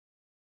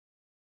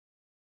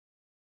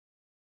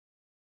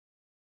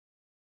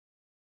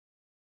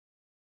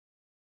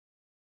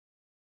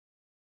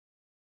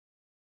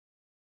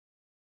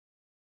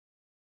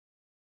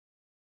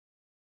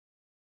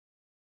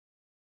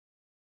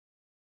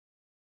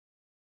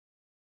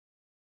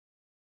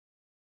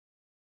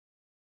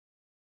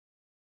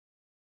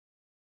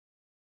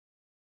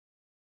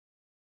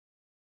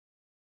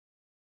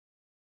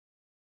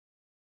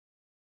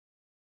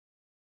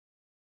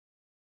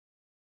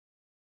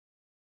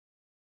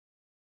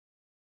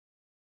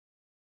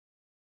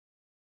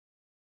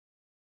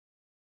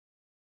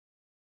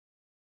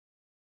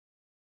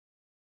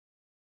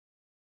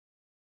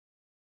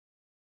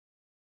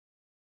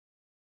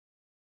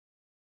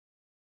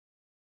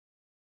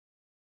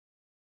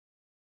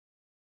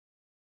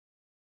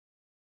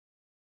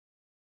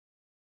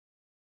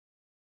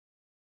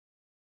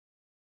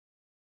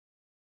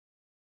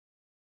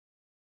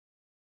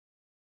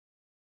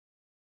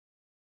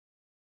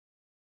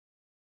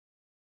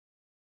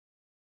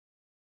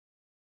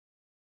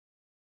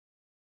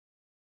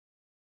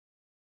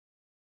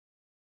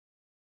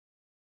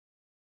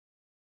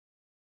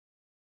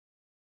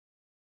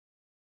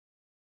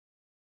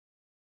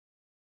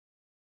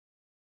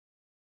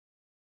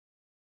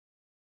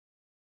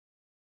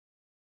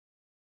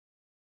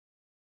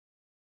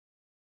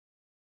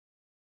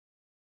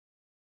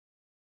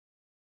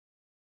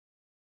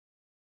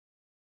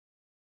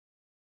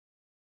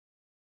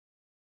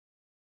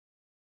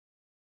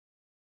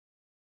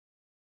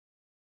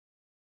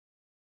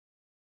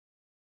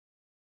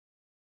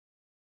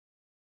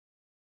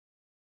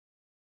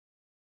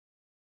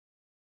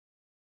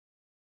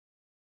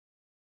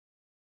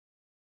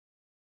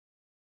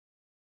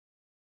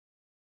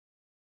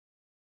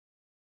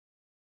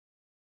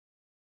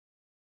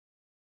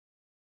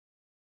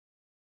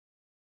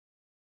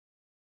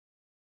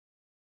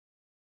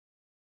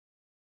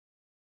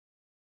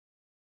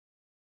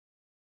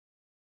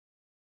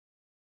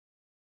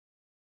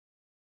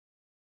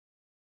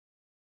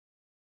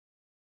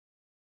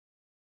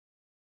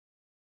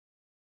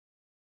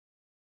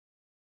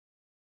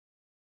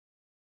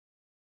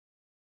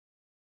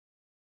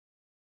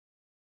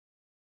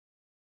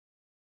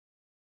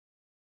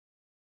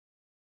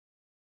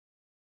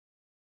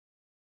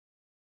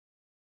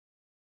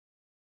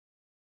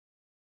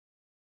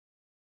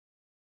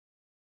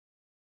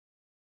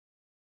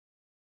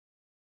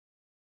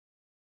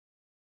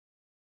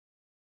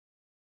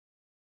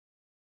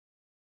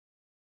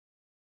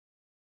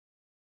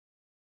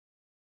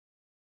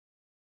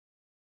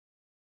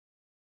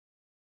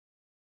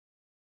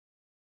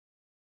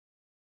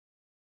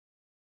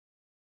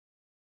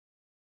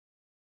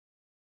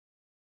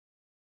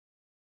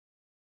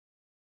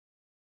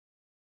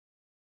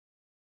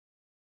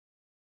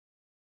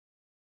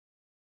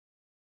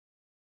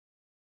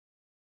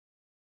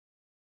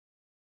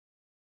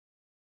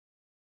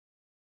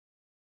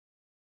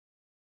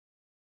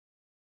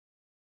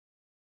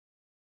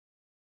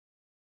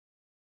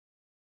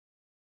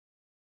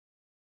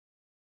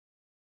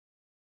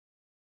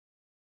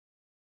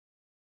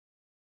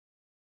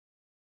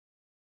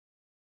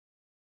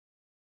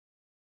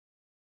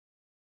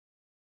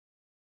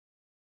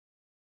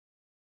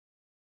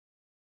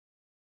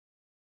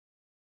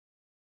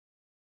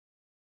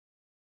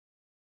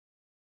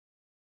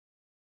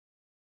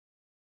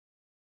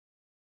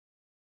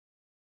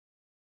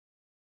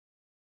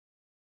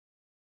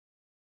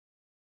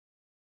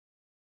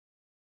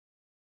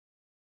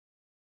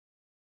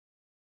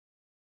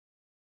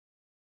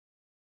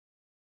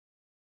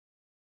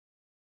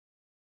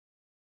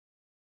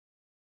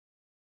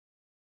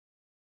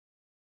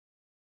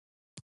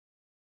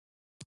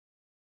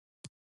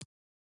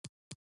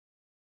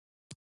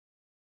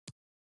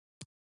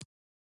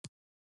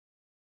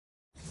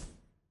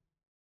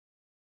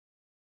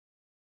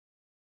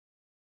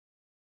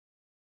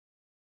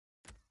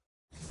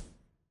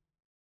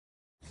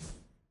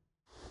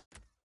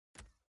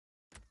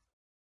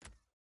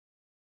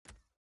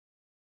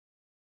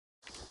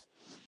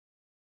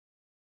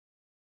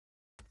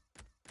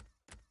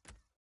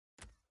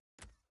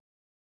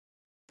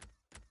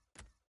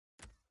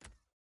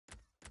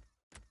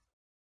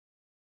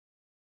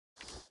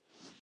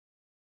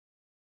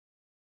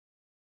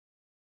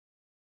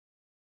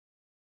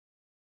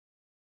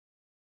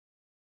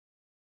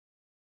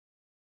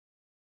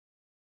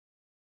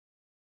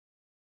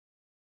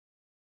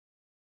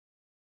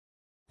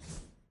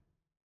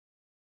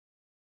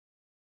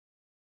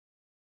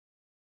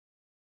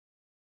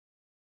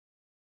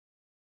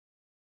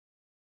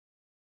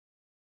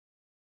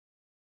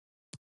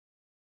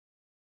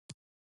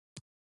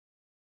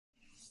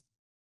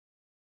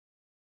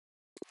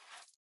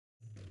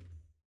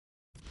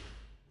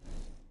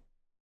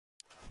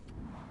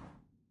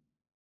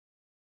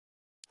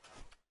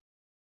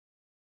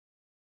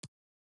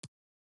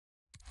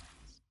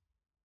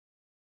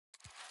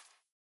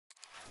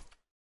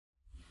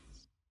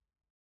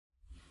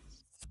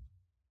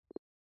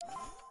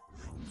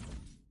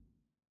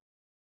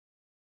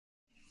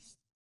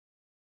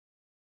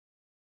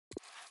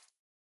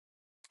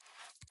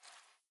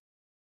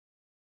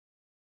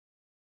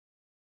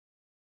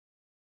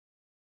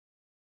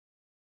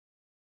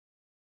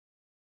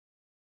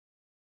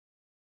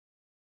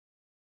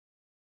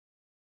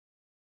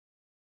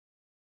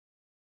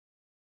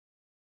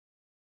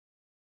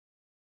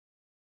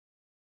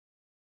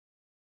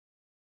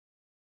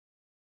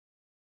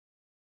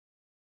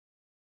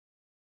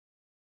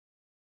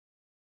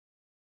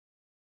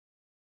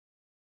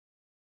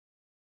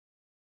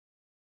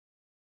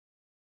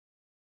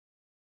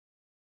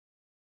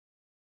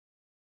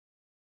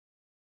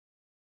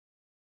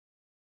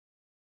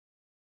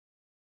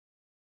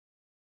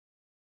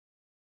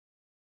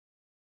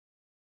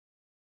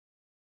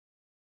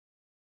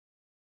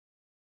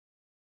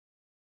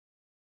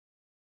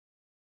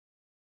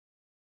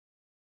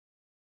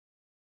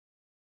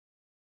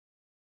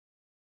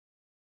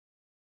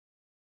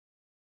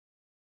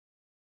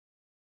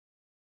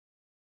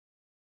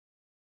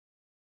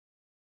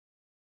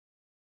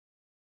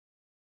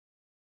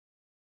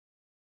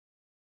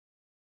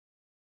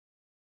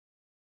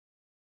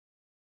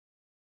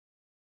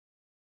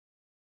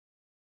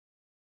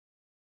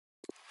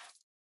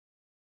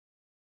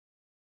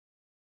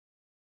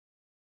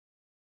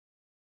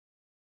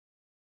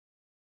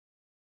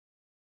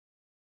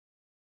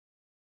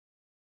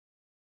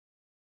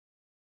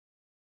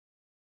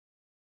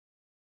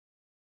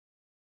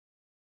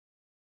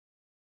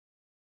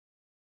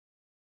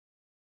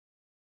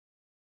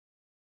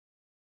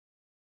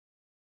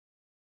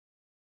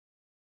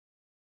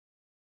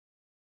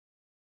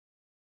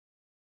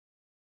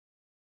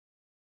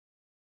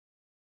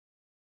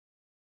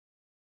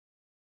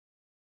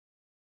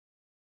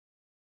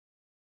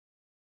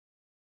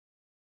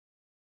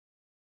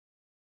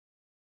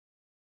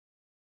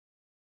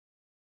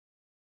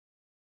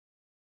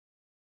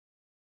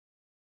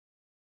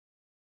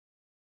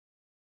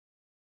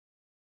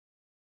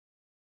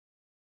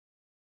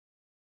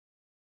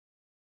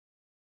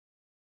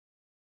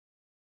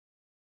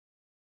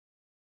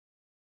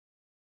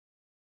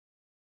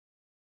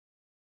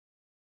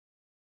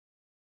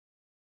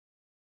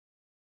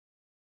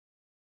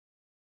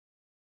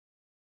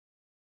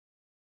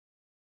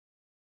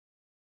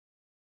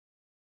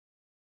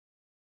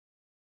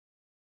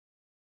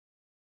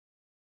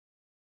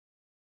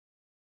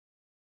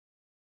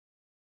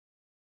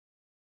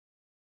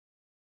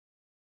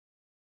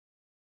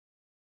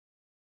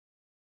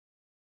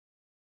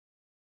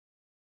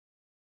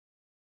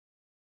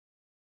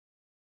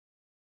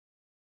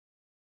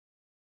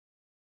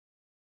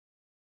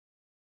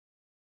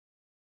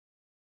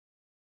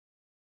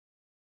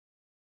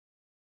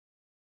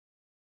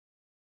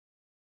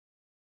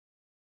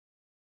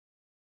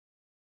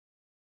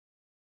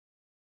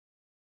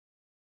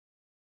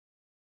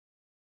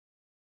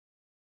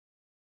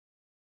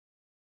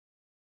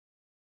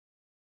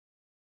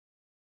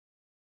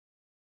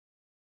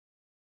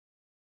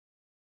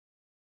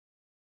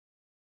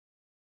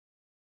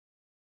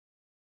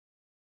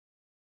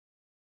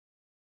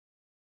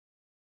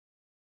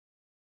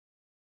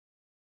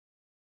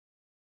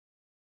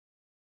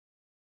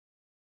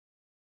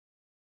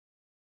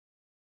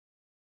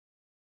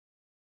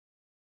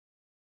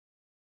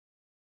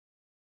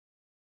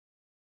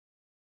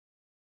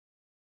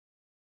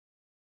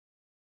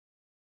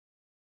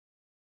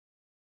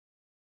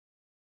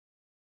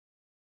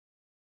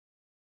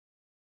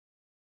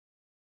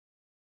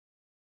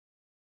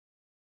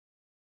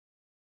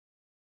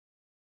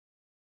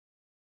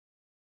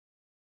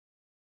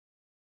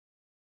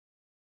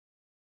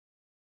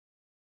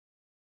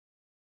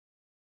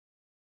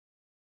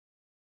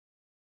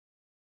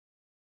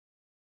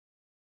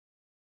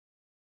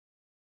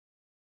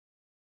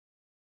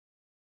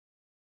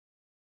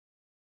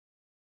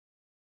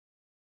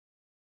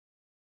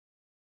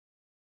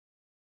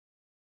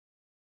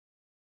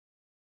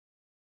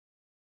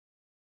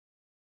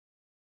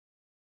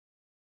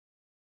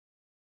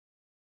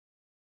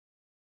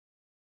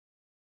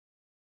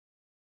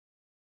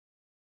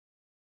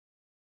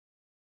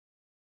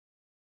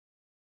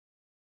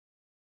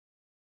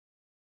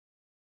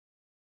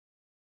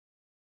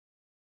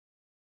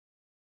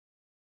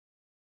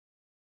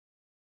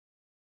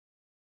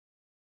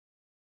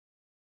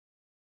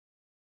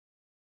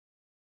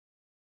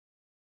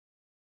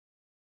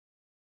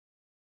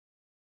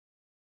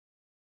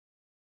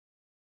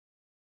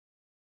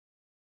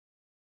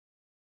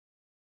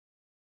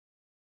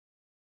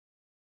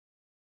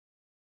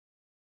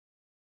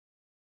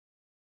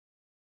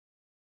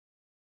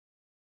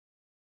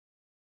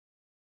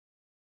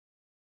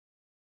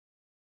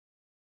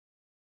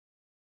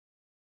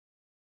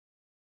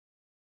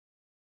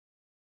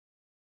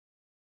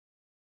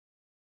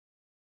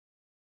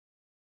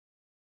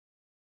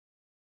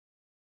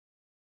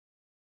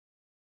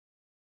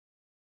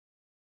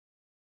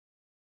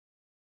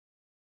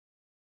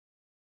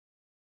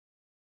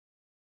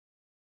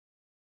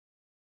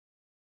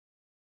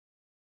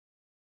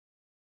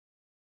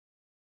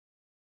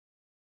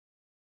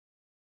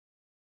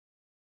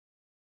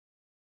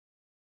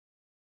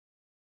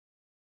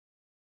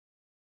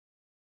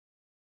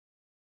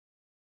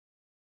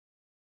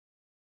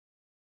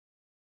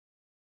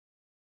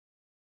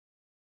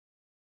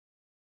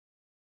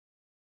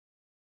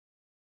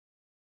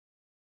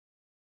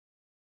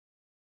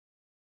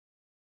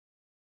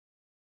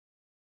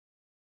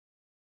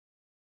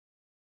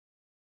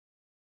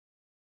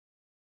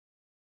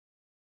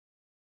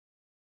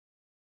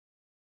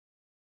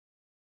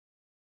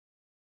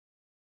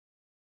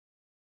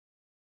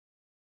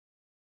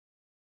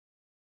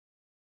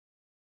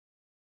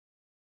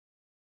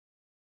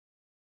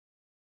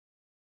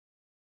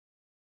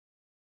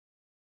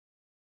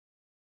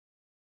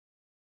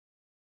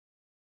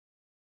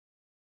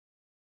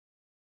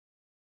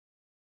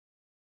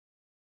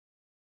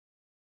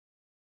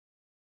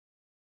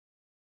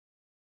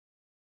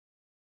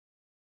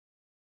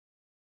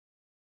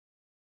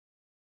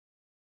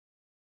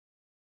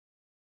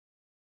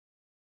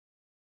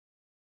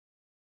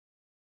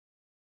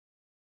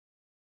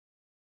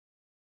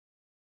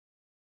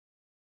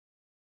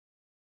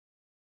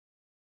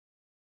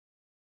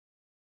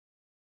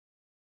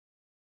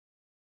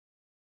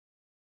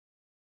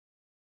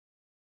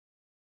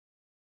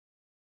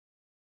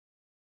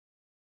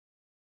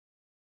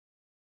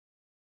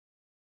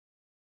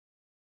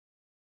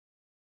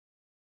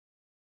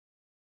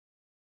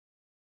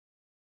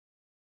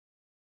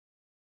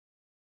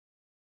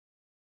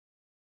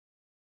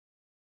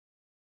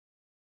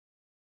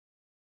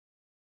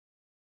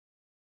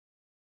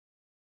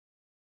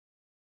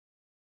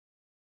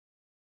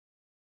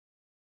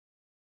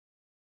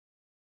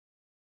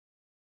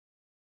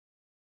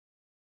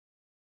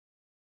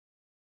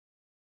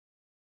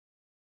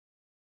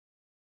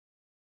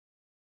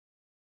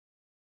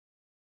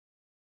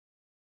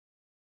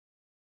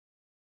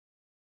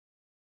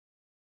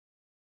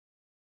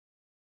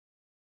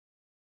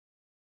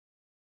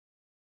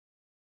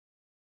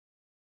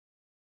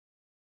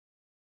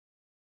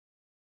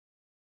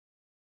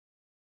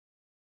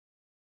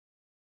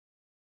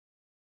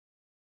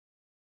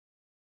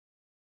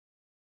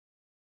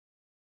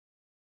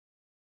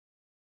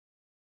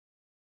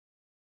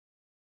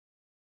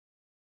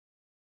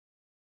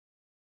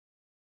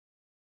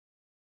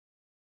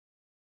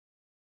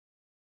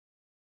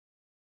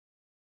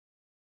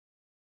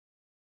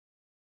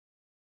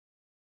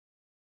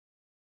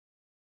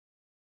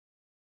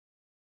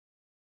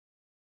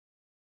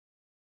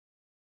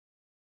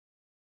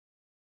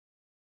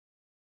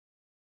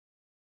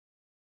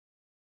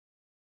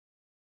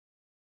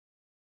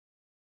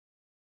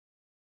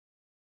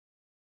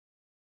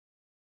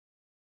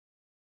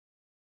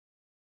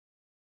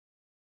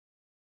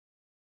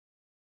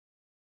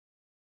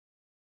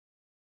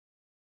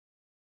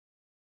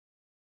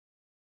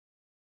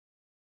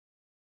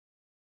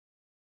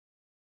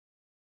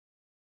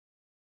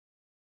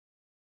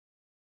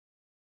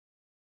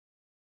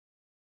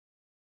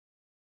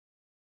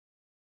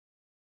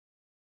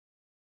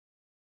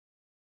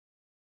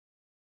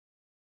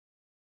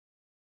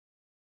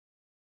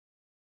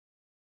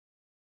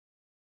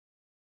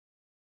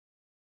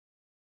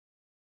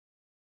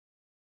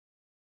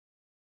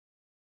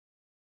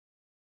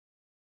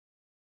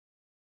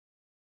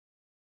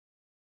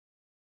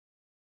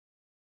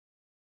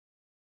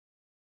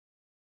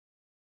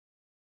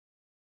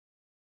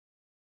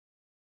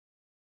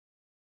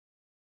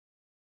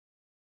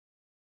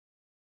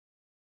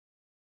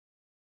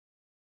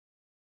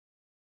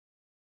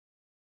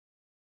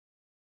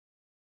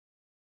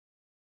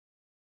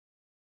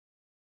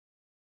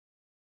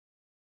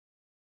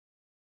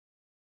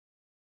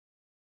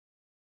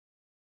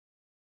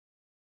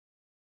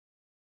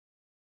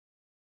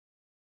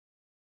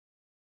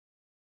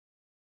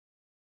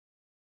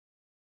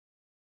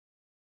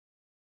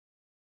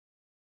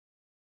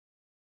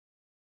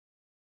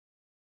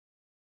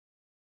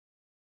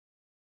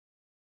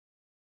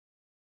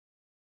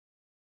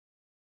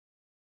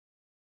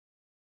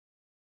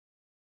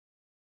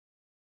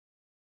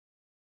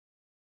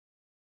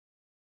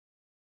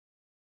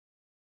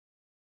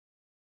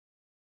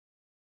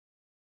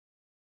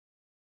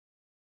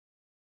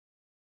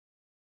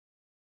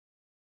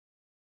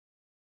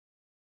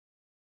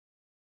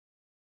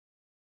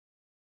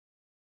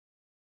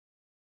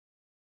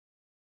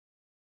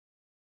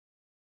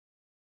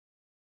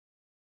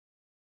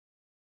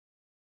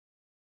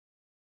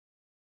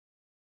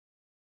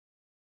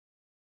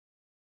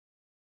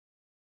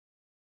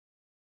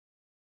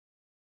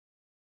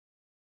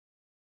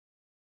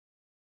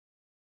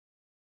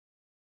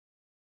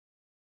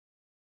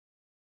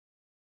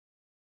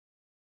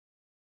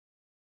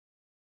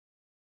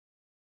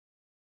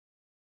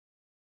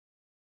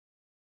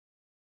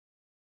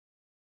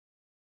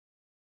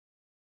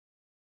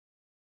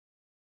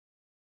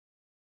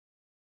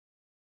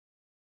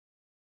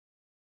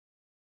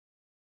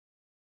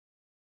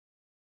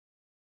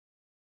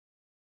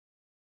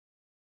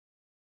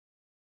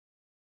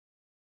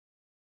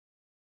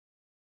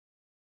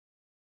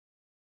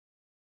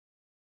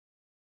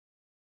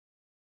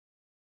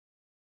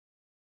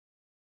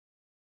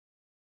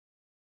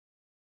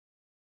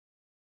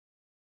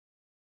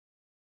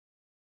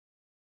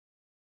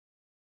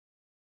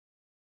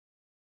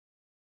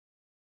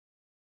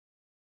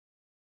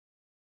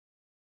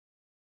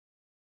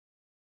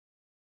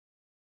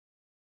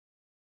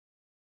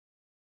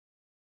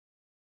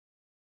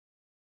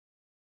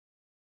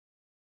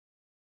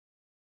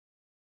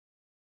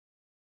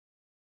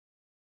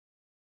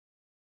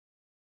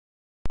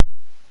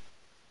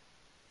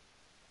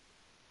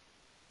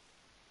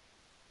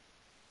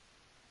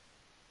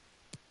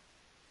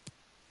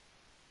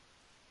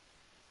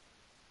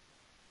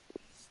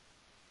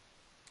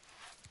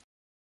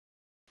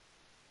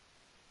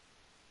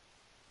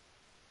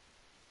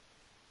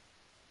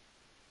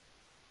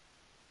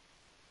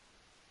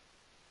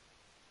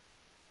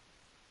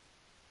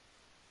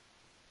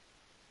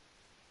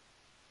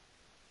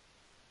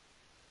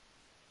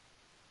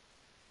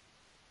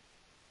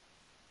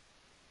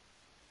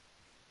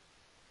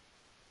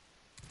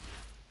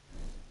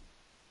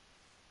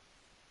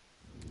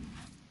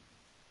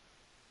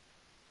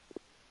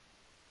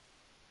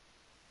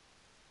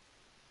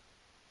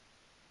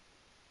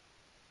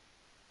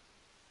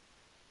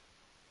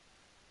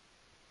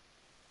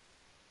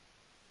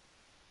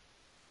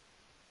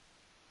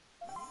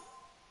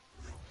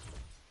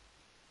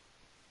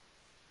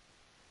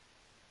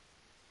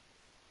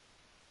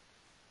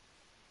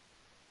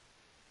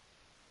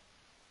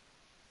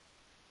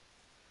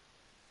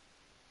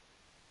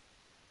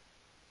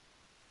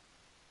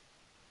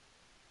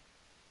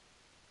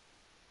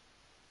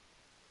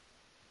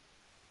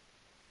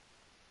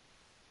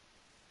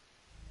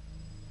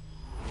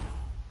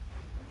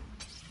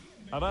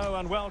Hello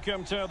and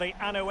welcome to the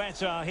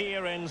Anoeta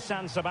here in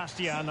San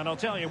Sebastian, and I'll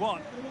tell you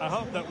what, I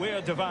hope that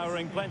we're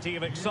devouring plenty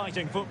of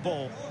exciting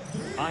football.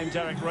 I'm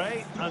Derek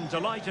Ray and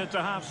delighted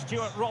to have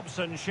Stuart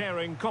Robson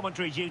sharing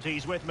commentary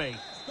duties with me.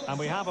 And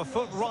we have a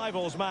foot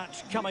rivals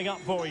match coming up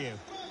for you.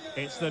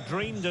 It's the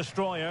Dream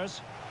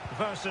Destroyers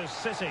versus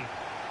City.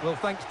 Well,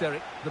 thanks,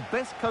 Derek. The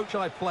best coach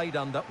I played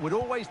under would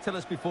always tell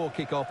us before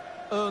kick-off,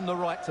 earn the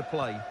right to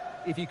play.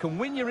 If you can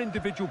win your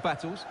individual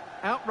battles,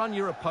 outrun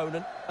your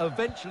opponent,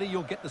 eventually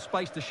you'll get the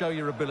space to show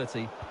your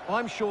ability.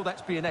 I'm sure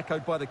that's being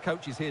echoed by the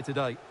coaches here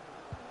today.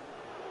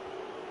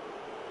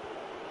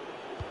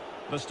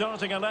 The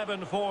starting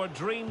 11 for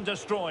Dream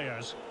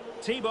Destroyers.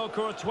 Thibaut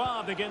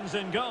Courtois begins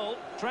in goal.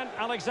 Trent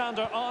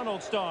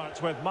Alexander-Arnold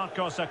starts with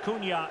Marcos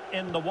Acuna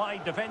in the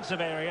wide defensive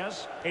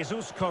areas.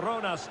 Jesus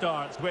Corona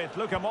starts with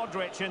Luka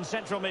Modric in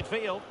central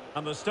midfield.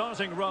 And the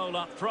starting role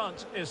up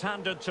front is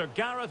handed to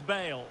Gareth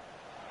Bale.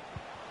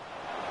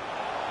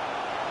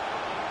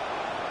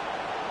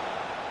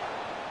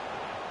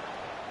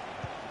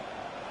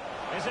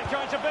 Is it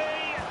going to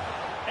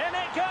be? In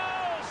it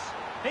goes!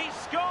 He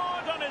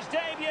scored on his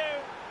debut,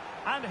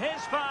 and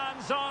his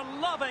fans are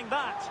loving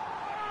that.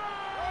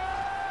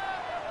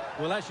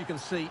 Well, as you can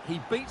see, he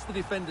beats the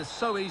defenders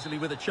so easily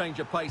with a change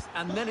of pace,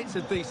 and then it's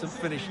a decent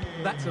finish.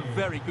 That's a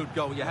very good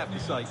goal, you have to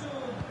say.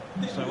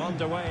 So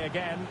underway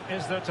again.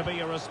 Is there to be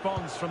a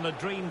response from the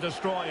Dream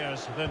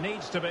Destroyers? There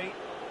needs to be.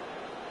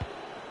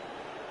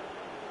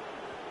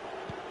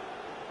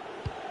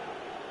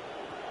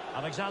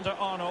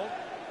 Alexander-Arnold.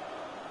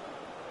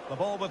 The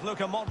ball with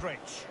Luka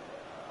Modric.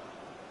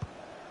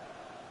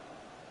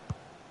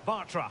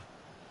 Bartra.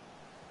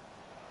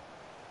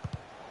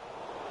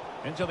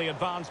 Into the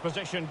advanced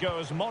position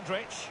goes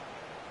Modric.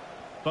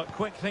 But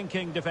quick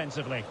thinking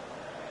defensively.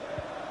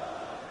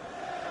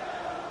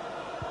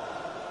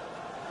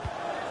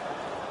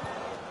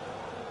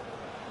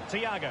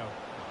 Thiago.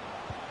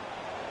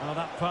 Oh,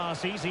 that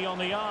pass easy on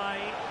the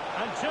eye.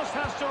 And just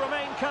has to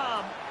remain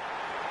calm.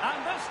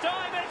 And this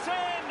time it's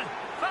in!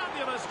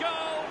 Fabulous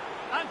goal!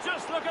 And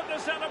just look at the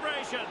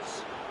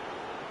celebrations.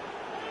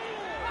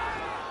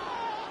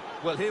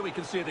 Well, here we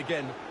can see it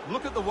again.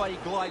 Look at the way he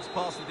glides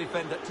past the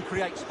defender to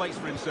create space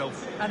for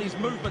himself. And his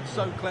movement's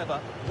so clever.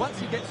 Once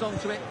he gets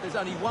onto it, there's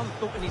only one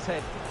thought in his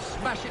head.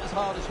 Smash it as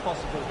hard as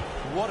possible.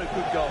 What a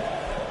good goal.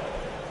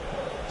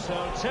 So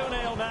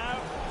 2-0 now.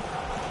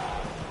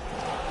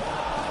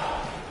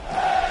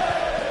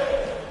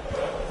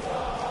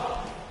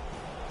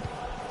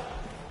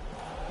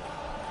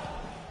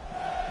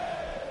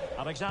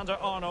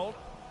 Alexander-Arnold.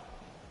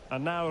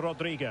 And now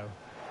Rodrigo.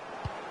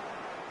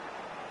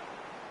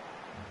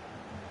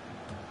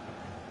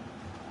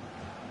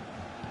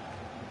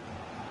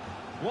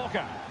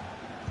 Walker.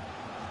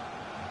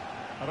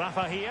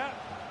 Rafa here.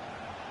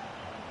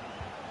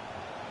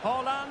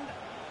 Haaland.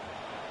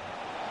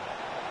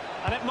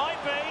 And it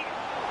might be.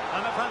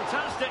 And a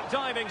fantastic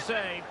diving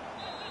save.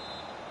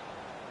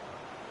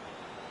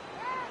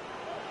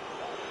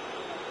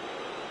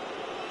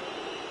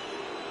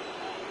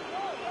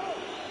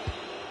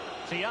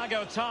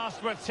 Thiago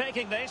tasked with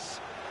taking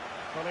this.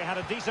 Well, he had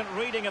a decent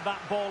reading of that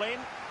ball in.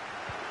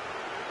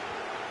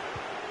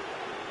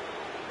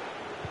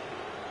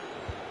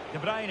 De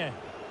Bruyne.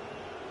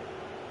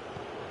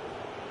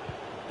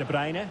 De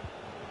Bruyne.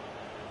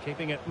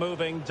 Keeping it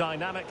moving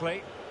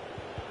dynamically.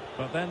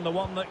 But then the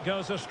one that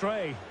goes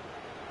astray.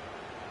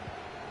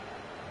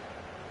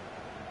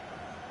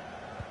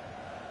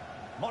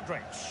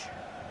 Modric.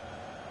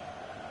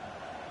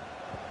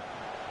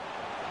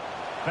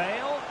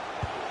 Bale.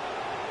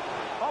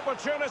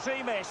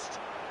 Opportunity missed.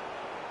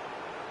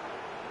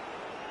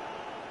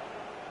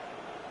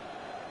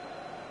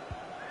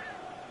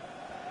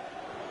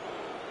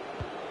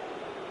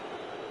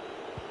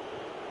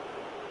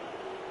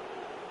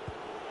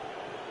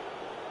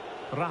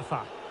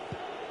 Rafa.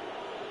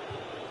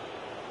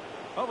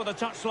 Over the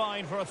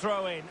touchline for a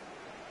throw-in.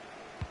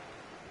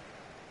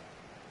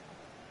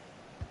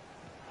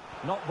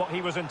 Not what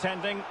he was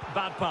intending.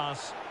 Bad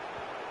pass.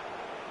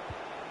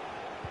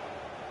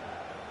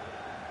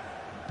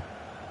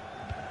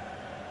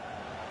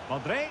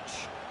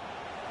 Modric.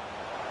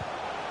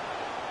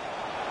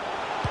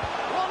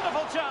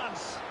 Wonderful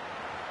chance.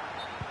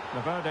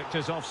 The verdict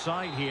is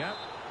offside here.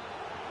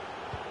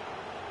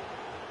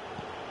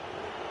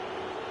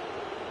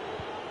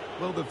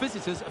 Well, the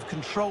visitors have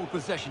controlled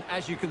possession,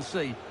 as you can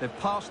see. They've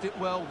passed it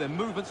well, their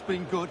movement's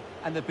been good,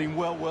 and they've been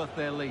well worth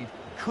their lead.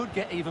 Could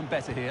get even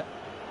better here.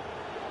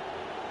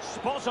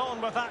 Spot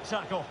on with that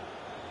tackle.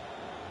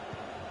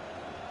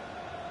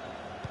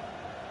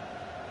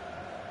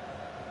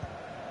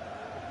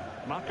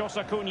 Marcos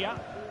Acuna.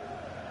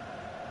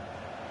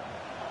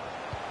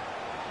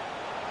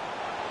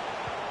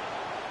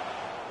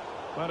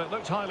 Well, it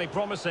looked highly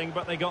promising,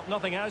 but they got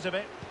nothing out of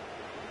it.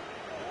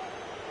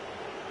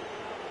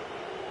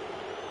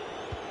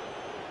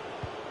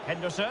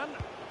 Henderson.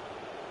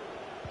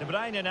 De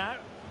Bruyne now.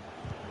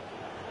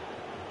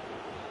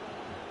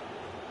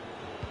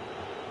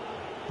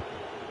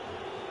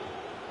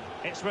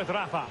 It's with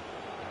Rafa.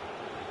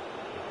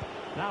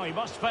 Now he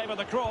must favour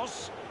the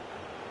cross.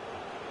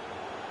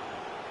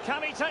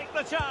 Can he take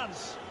the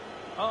chance?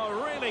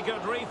 Oh, really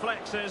good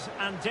reflexes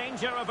and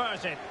danger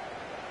averted.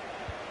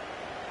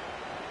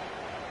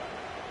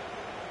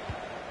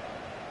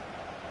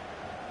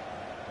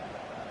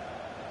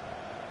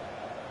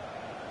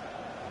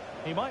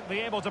 He might be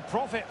able to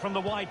profit from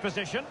the wide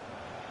position.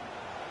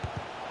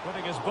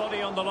 Putting his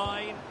body on the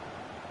line.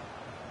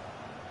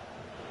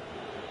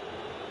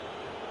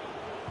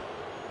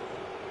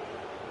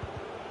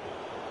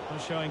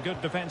 Showing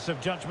good defensive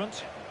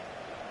judgment.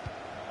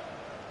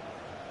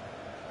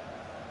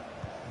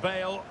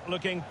 Bale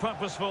looking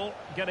purposeful,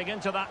 getting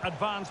into that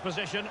advanced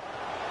position.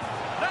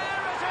 There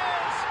it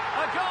is!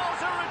 A goal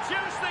to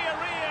reduce the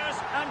arrears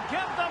and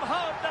give them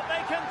hope that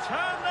they can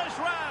turn this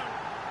round.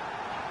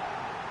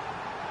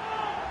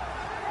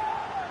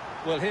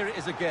 Well, here it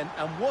is again,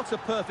 and what a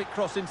perfect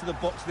cross into the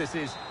box this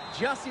is.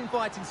 Just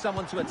inviting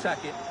someone to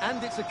attack it,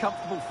 and it's a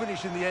comfortable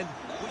finish in the end,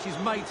 which is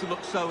made to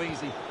look so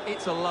easy.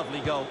 It's a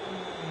lovely goal.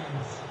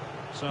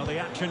 So the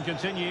action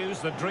continues.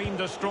 The Dream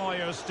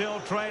Destroyers still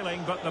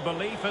trailing, but the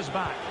belief is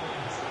back.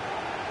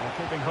 Well,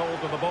 keeping hold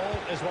of the ball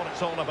is what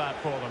it's all about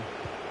for them.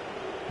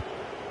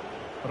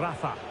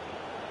 Rafa.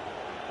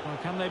 Well,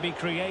 can they be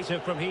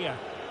creative from here?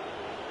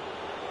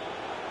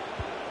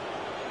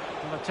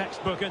 And a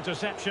textbook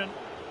interception.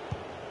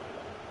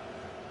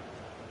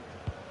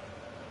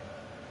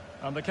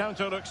 And the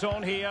counter looks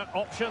on here.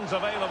 Options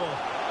available.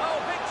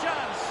 Oh, big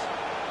chance!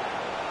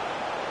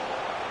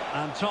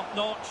 And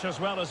top-notch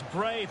as well as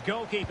brave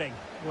goalkeeping.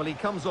 Well, he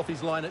comes off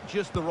his line at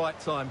just the right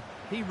time.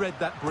 He read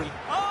that brilliant.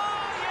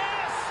 Oh,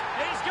 yes!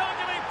 He's going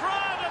to be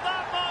proud of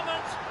that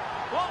moment.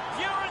 What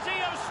purity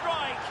of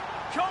strike.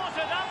 Caught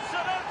it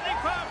absolutely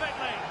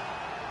perfectly.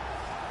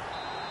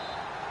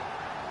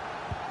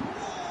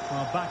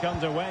 Well, back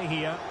underway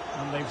here.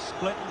 And they've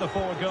split the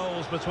 4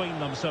 goals between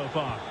them so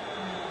far.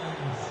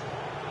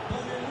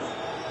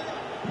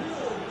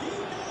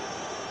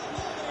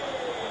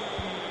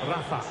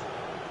 Rafa.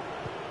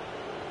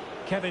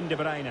 Kevin De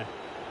Bruyne.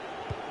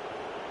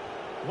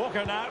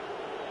 Walker now.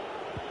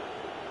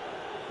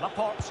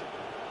 Laporte.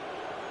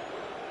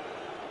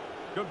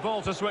 Good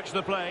ball to switch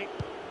the play.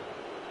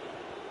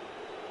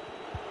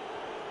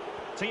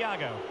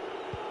 Thiago.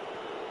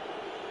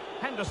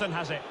 Henderson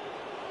has it.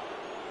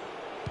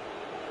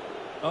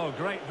 Oh,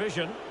 great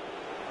vision.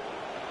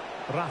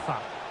 Rafa.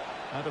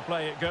 Out of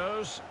play it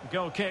goes.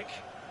 Goal kick.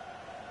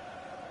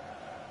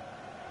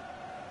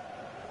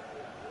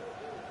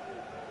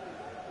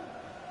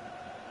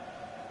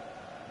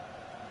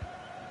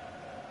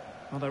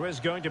 Well, there is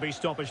going to be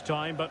stoppage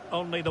time, but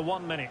only the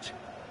 1 minute.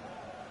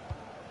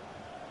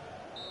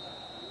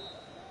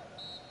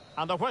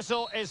 And the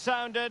whistle is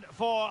sounded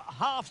for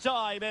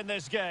half-time in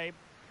this game.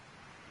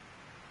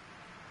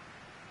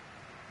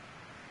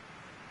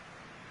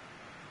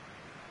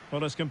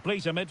 Well, as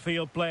complete a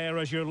midfield player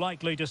as you're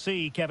likely to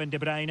see, Kevin De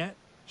Bruyne.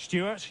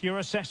 Stuart, your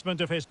assessment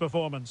of his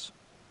performance?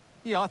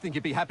 Yeah, I think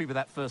he'd be happy with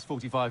that first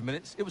 45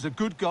 minutes. It was a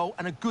good goal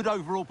and a good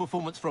overall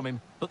performance from him.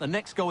 But the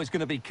next goal is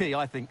going to be key,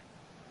 I think.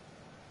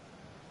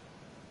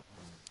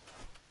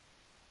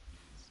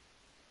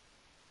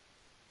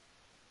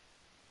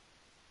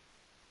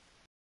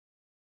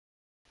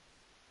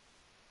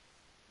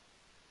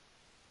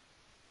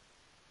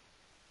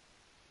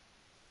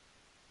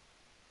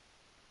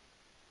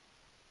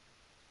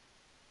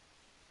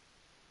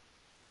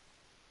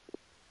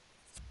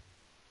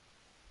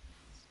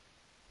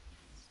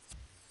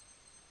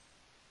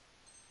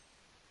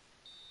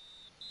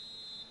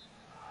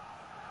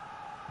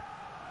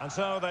 And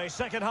so the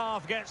second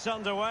half gets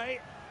underway.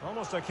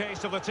 Almost a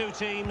case of the two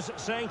teams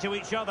saying to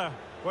each other,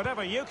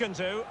 whatever you can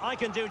do, I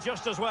can do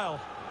just as well.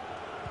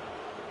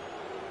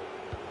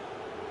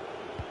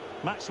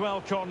 Maxwell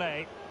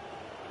Cornet.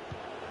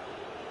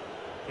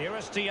 Here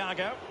is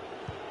Thiago.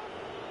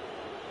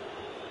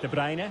 De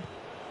Bruyne.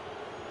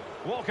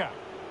 Walker.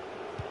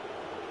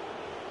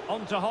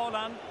 On to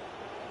Haaland.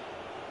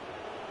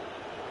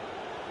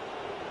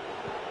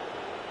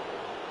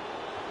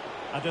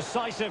 A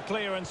decisive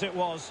clearance it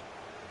was.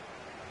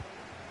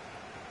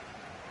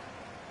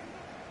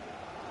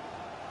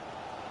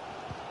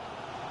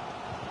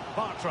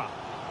 Bartra.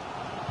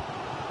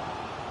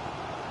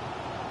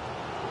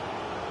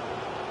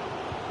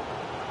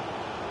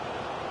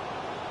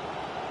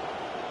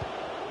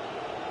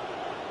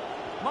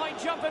 Might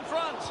jump in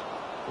front.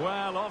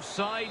 Well,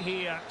 offside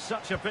here.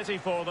 Such a pity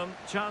for them.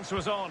 Chance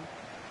was on.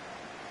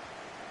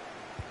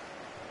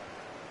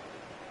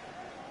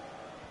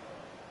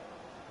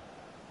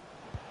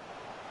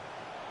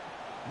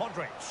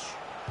 Modric.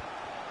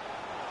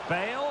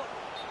 Bale.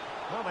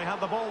 Well, they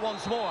have the ball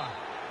once more.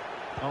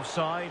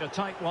 Offside, a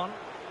tight one.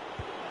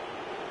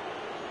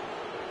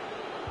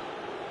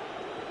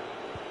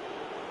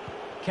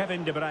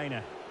 Kevin De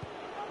Bruyne.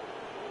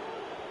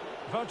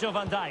 Virgil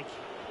van Dijk.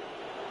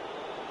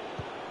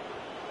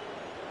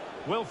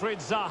 Wilfried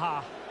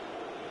Zaha.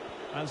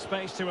 And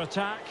space to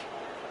attack.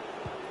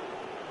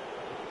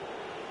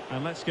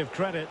 And let's give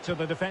credit to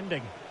the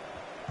defending.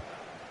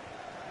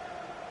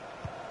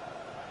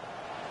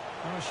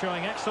 Oh,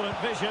 showing excellent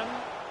vision.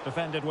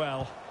 Defended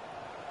well.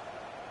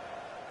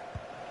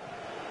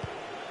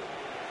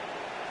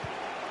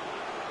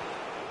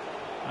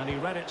 And he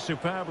read it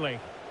superbly.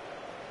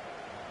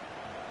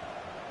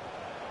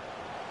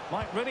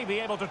 Might really be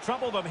able to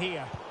trouble them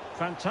here.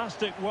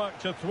 Fantastic work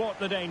to thwart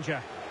the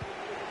danger.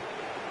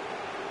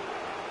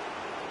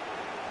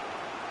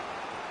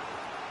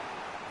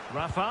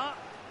 Rafa.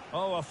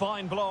 Oh, a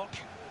fine block.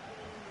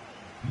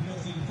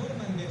 Nos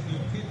informan desde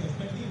objetos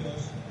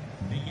perdidos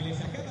de que les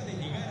acaba de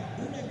llegar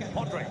una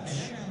Modric.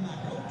 captura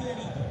marrón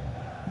clarito.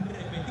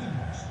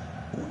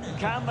 Repetimos.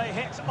 Can they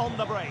hit on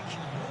the break?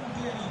 Marrón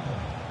clarito.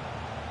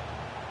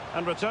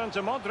 And return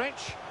to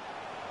Modric.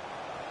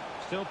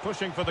 Still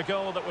pushing for the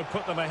goal that would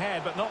put them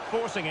ahead, but not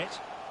forcing it.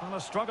 And a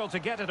struggle to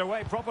get it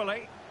away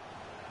properly.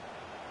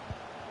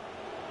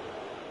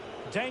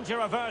 Danger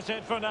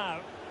averted for now.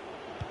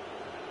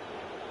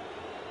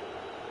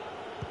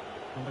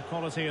 And the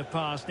quality of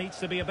pass needs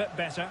to be a bit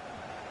better.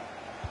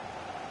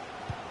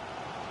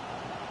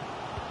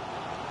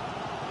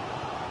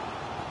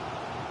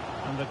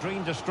 And the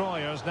Dream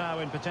Destroyers now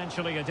in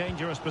potentially a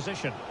dangerous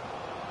position.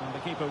 And the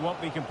keeper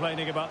won't be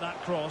complaining about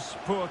that cross.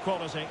 Poor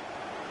quality.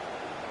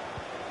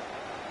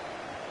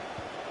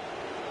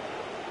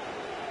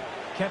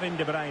 Kevin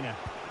De Bruyne.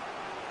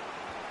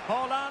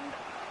 Haaland.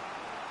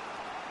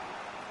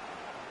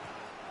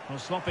 Well,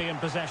 sloppy in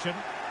possession.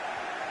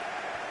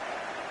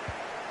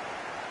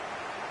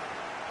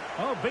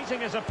 Oh, beating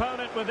his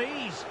opponent with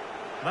ease.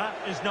 That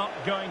is not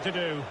going to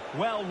do.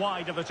 Well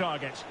wide of the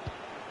target.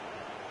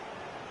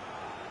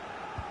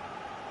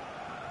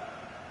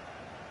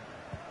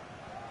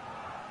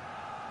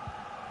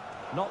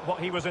 Not what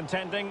he was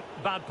intending.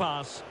 Bad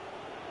pass.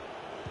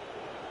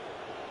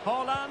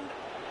 Haaland.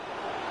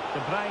 De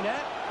Bruyne.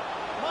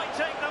 Might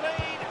take the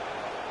lead.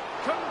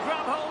 Couldn't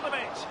grab hold of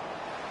it.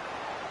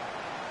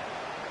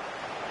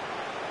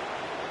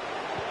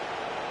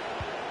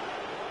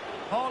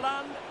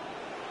 Haaland.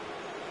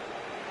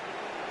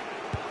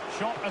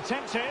 Shot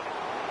attempted.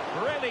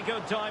 Really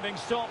good diving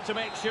stop to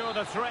make sure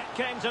the threat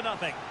came to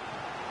nothing.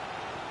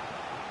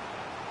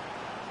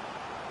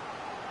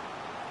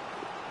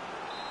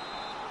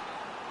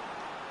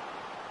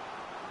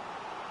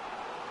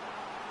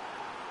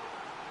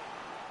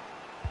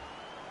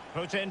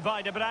 Put in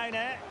by De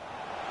Bruyne.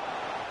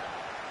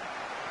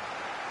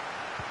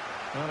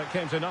 Well, it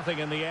came to nothing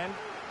in the end.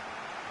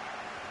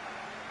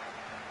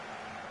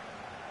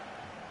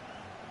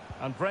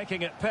 And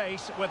breaking at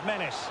pace with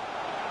menace.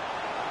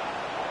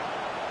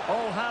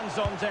 All hands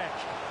on deck.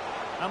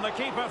 And the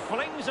keeper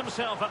flings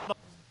himself at the...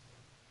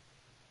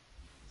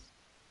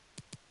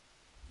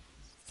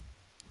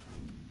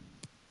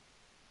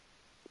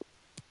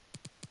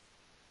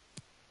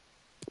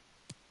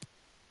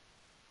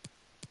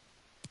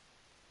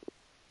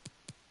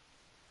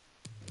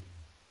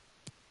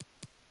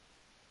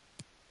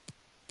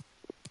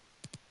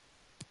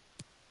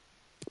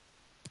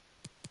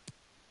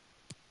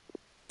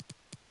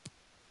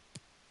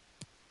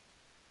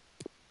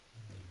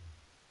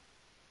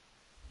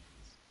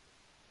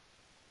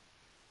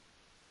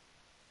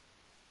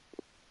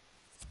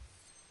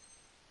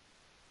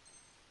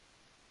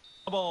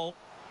 ball.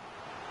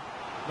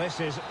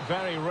 This is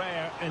very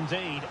rare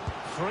indeed.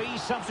 3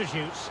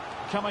 substitutes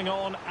coming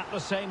on at the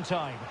same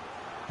time.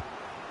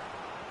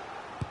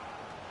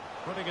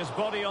 Putting his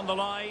body on the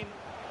line.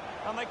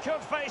 And they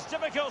could face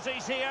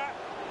difficulties here.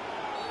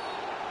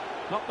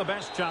 Not the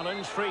best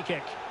challenge. Free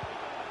kick.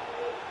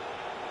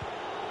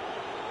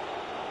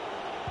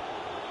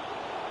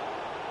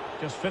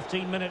 Just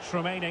 15 minutes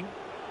remaining.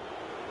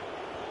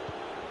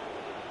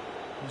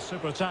 A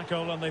super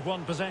tackle and they've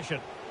won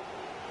possession.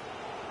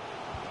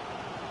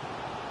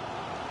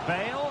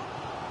 Bale.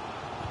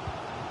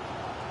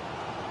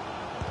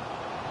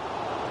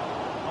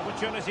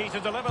 Opportunity to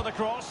deliver the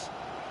cross.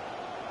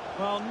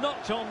 Well,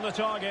 knocked on the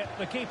target.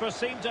 The keeper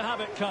seemed to have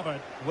it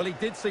covered. Well, he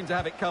did seem to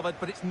have it covered,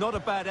 but it's not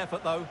a bad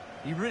effort, though.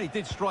 He really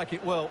did strike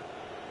it well.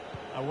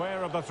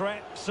 Aware of the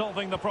threat,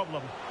 solving the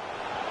problem.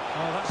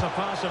 Oh, that's a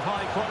pass of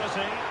high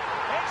quality.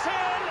 It's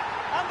in!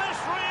 And this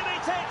really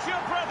takes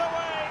your breath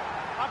away.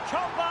 A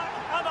comeback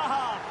and a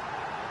half.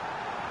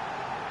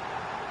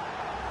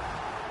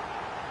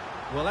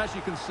 Well, as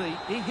you can see,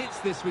 he hits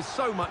this with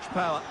so much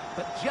power,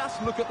 but just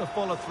look at the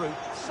follow-through.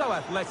 So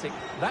athletic.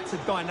 That's a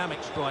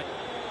dynamic strike.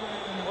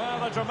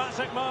 Well, a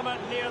dramatic moment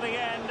near the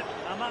end,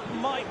 and that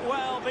might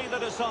well be the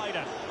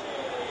decider.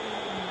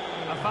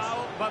 A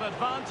foul, but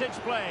advantage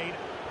played.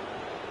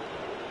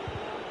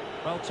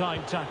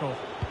 Well-timed tackle.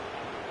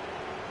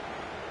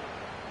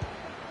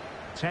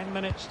 10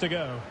 minutes to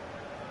go.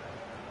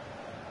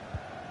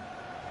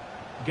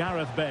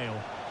 Gareth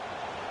Bale.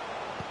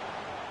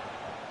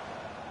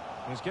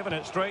 He's given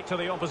it straight to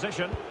the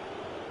opposition.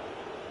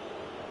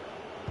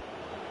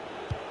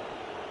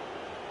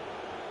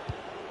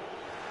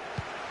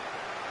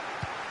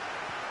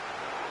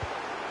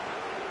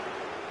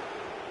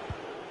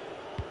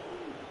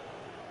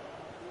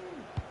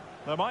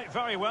 There might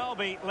very well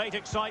be late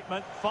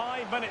excitement.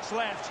 5 minutes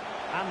left,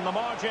 and the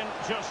margin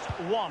just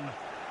 1.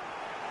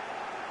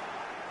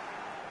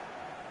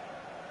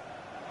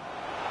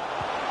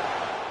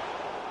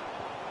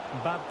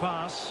 Bad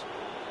pass.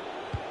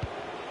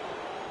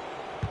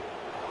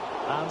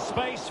 And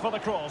space for the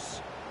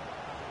cross.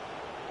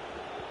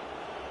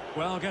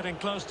 Well, getting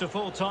close to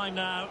full time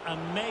now, and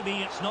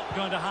maybe it's not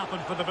going to happen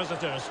for the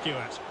visitors,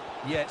 Stuart.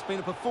 Yeah, it's been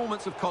a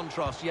performance of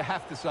contrast, you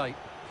have to say.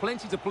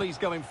 Plenty to please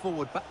going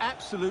forward, but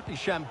absolutely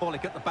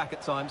shambolic at the back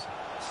at times.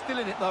 Still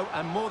in it, though,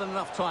 and more than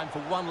enough time for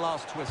one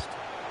last twist.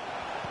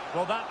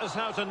 Well, that is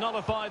how to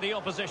nullify the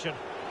opposition.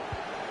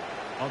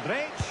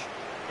 Modric,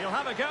 he'll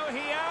have a go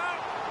here.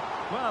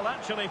 Well,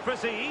 actually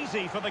pretty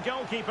easy for the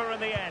goalkeeper in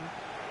the end.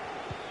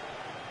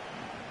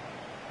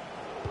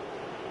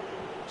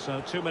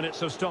 So 2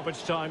 minutes of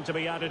stoppage time to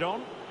be added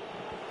on.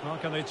 How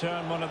can they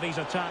turn one of these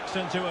attacks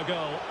into a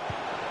goal?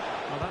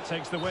 Well, that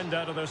takes the wind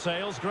out of their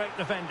sails. Great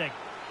defending.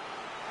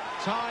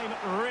 Time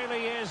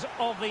really is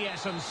of the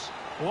essence.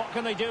 What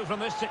can they do from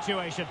this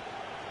situation?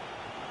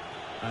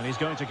 And he's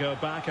going to go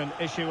back and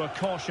issue a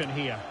caution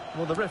here.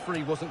 Well, the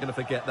referee wasn't going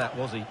to forget that,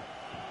 was he?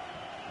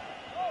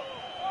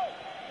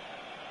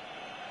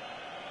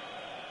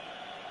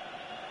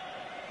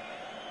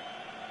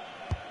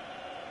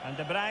 And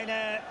De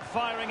Bruyne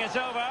firing it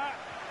over.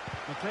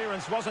 The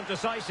clearance wasn't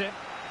decisive.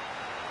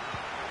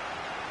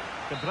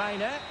 De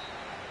Bruyne.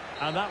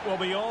 And that will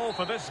be all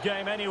for this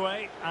game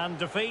anyway. And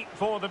defeat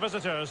for the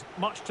visitors,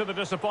 much to the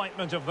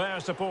disappointment of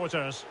their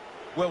supporters.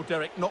 Well,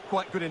 Derek, not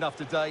quite good enough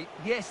today.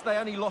 Yes, they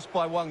only lost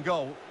by 1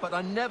 goal, but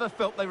I never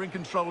felt they were in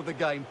control of the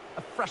game.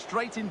 A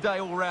frustrating day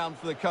all round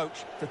for the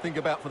coach to think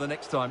about for the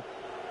next time.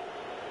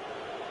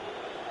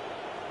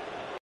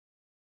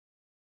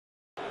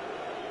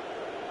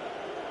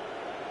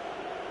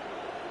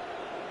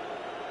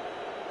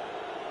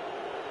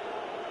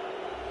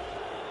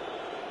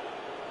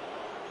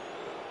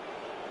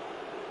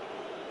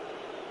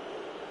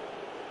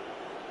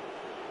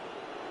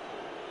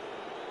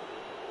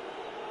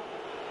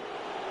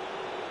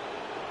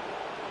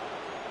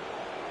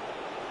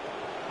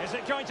 Is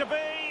it going to be?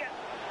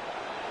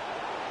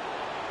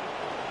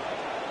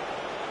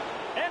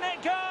 In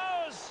it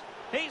goes!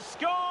 He's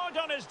scored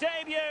on his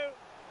debut,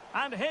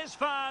 and his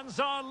fans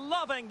are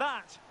loving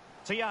that.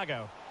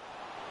 Thiago.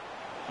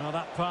 Well,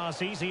 that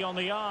pass easy on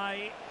the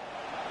eye.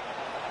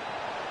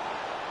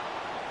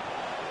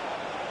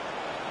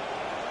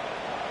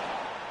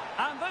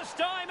 And this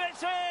time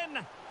it's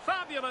in!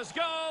 Fabulous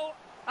goal,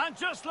 and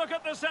just look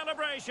at the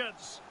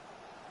celebrations.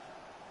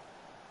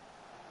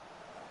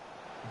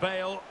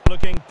 Bale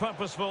looking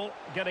purposeful,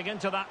 getting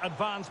into that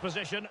advanced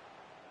position.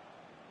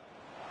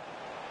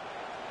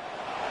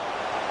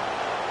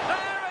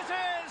 There it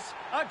is!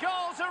 A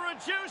goal to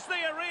reduce the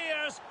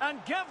arrears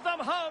and give them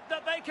hope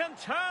that they can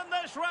turn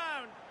this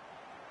round.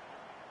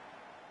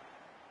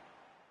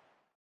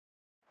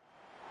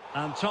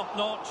 And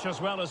top-notch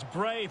as well as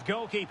brave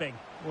goalkeeping.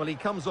 Well, he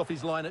comes off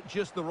his line at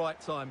just the right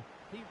time.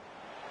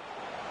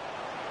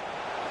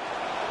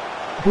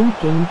 Good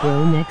game,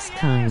 bro, next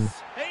time.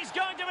 He's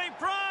going to be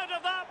proud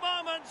of that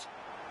moment.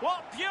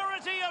 What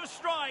purity of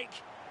strike.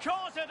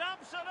 Caught it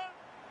absolute.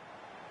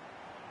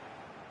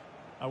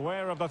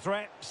 Aware of the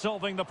threat,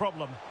 solving the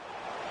problem.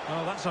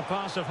 Oh, that's a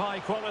pass of high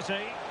quality.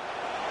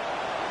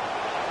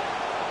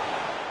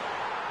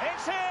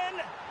 It's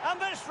in,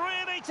 and this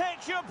really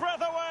takes your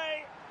breath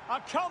away. A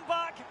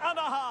comeback and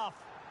a half.